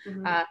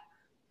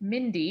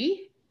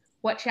 Mindy,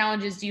 what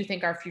challenges do you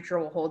think our future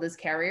will hold as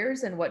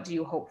carriers, and what do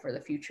you hope for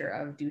the future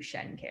of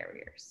Duchenne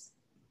carriers?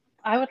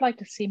 I would like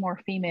to see more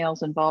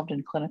females involved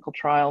in clinical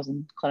trials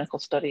and clinical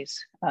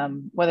studies,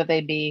 whether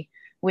they be,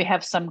 we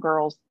have some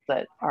girls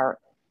that are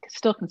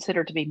still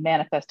considered to be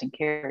manifesting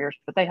carriers,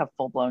 but they have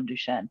full-blown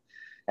Duchenne,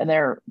 and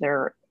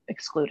they're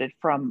excluded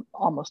from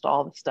almost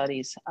all the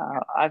studies.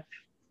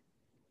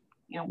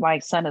 My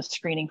son is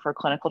screening for a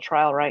clinical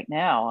trial right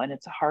now, and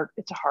it's a heart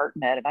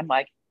med, and I'm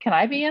like, can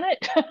I be in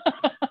it?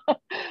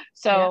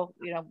 So,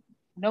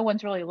 no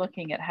one's really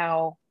looking at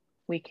how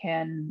we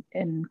can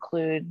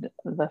include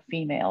the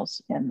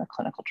females in the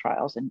clinical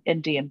trials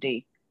in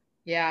DMD.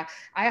 Yeah,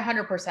 I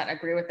 100%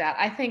 agree with that.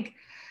 I think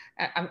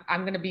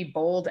I'm going to be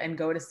bold and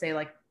go to say,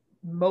 like,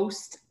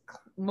 most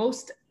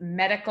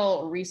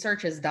medical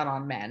research is done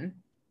on men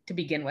to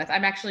begin with.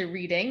 I'm actually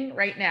reading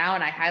right now,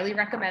 and I highly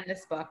recommend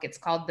this book. It's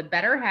called The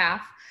Better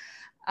Half,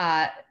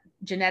 the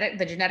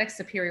Genetic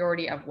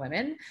Superiority of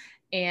Women.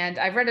 And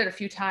I've read it a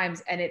few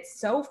times, and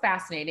it's so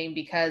fascinating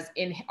because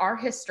in our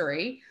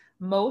history,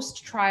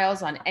 most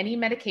trials on any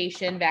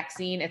medication,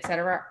 vaccine, et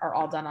cetera, are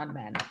all done on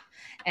men.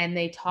 And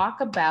they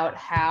talk about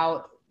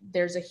how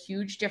there's a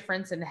huge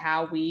difference in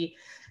how we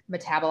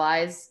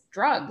metabolize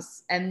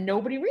drugs, and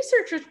nobody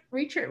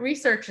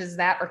researches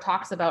that or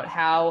talks about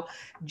how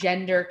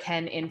gender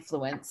can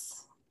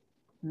influence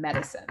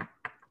medicine.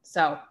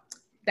 So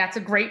that's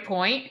a great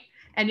point,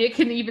 and it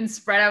can even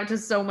spread out to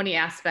so many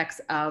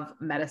aspects of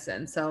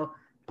medicine. So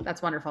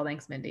that's wonderful.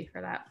 Thanks, Mindy,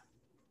 for that.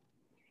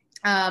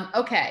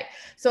 Okay,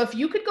 so if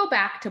you could go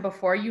back to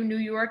before you knew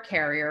you were a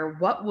carrier,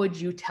 what would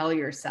you tell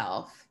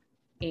yourself,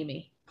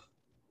 Amy?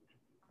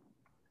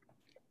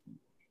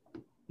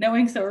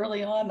 Knowing so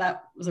early on,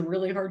 that was a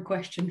really hard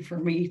question for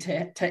me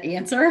to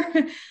answer.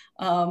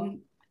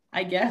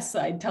 I guess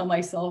I'd tell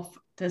myself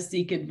to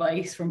seek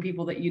advice from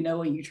people that you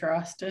know and you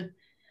trust,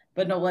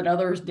 but don't let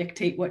others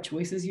dictate what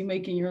choices you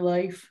make in your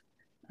life.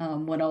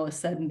 When all is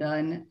said and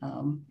done,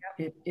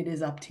 it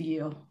is up to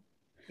you.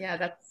 Yeah,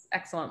 that's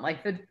excellent.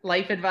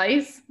 Life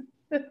advice.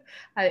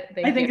 I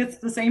think it's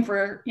the same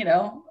for,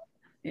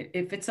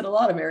 it fits in a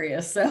lot of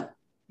areas. So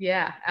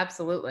yeah,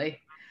 absolutely.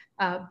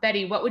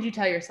 Betty, what would you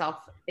tell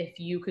yourself if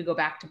you could go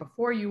back to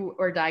before you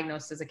were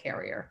diagnosed as a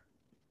carrier?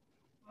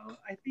 Well,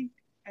 I think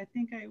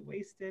I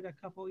wasted a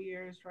couple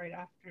years right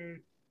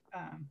after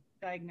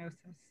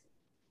diagnosis,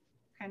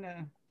 kind of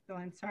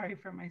feeling sorry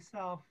for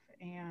myself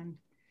and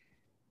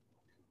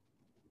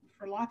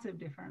for lots of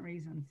different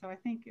reasons. So I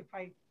think if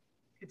I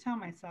could tell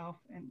myself,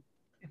 and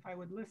if I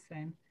would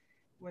listen,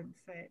 would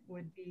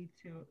be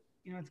to,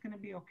 it's going to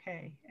be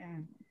okay.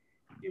 And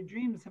your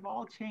dreams have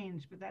all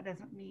changed, but that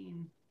doesn't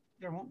mean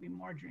there won't be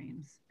more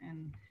dreams.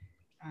 And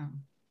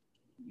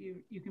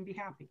you can be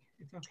happy.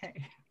 It's okay.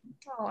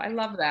 Oh, I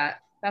love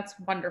that. That's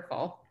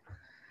wonderful.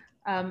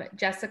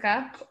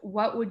 Jessica,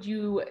 what would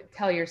you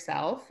tell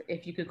yourself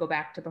if you could go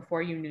back to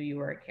before you knew you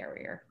were a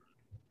carrier?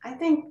 I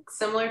think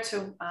similar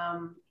to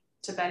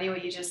Betty,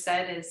 what you just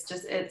said is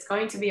just, it's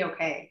going to be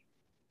okay.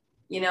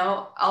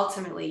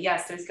 Ultimately,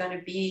 yes, there's going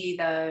to be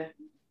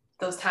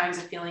those times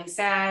of feeling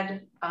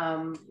sad,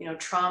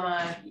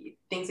 trauma,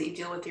 things that you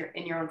deal with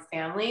in your own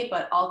family,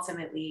 but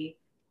ultimately,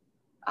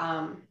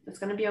 it's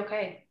going to be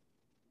okay.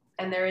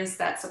 And there is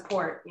that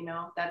support,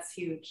 that's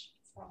huge.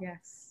 So.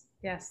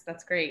 Yes,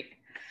 that's great.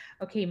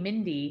 Okay,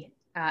 Mindy,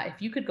 if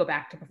you could go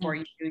back to before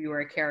you knew you were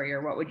a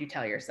carrier, what would you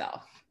tell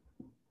yourself?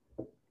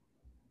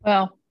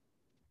 Well,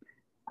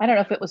 I don't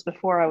know if it was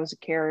before I was a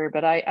carrier,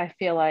 but I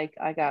feel like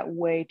I got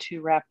way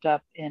too wrapped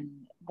up in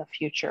the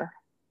future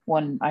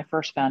when I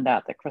first found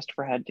out that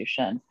Christopher had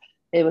Duchenne.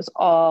 It was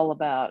all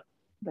about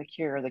the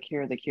cure.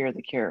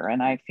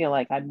 And I feel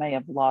like I may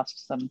have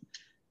lost some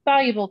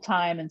valuable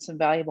time and some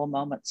valuable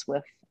moments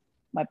with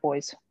my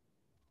boys.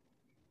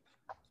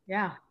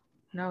 Yeah,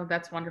 no,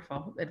 that's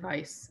wonderful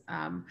advice.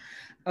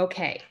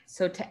 Okay,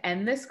 so to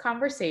end this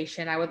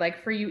conversation, I would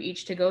like for you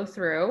each to go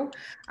through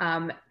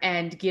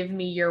and give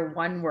me your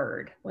one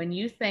word. When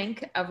you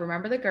think of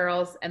Remember the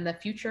Girls and the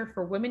future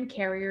for women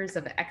carriers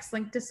of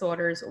X-linked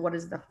disorders, what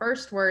is the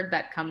first word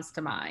that comes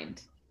to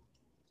mind?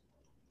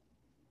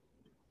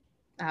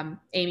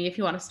 Amy, if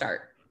you want to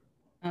start.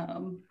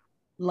 Love.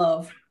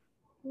 Love.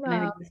 And I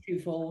think it's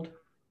twofold.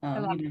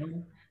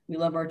 We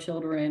love our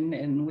children,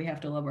 and we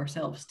have to love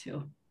ourselves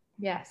too.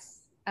 Yes.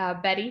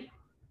 Betty?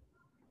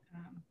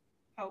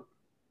 Hope.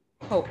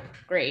 Hope.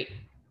 Great.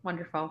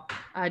 Wonderful.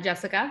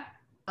 Jessica?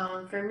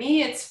 For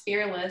me, it's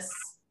fearless.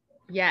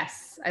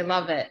 Yes, I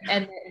love it.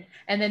 And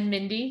then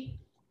Mindy?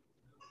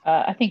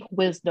 I think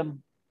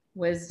wisdom.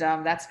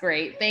 Wisdom. That's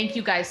great. Thank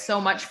you guys so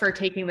much for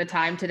taking the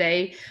time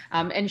today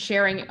and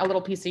sharing a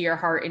little piece of your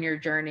heart in your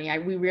journey.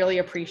 We really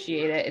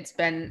appreciate it. It's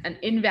been an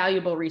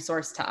invaluable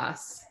resource to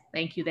us.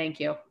 Thank you. Thank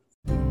you.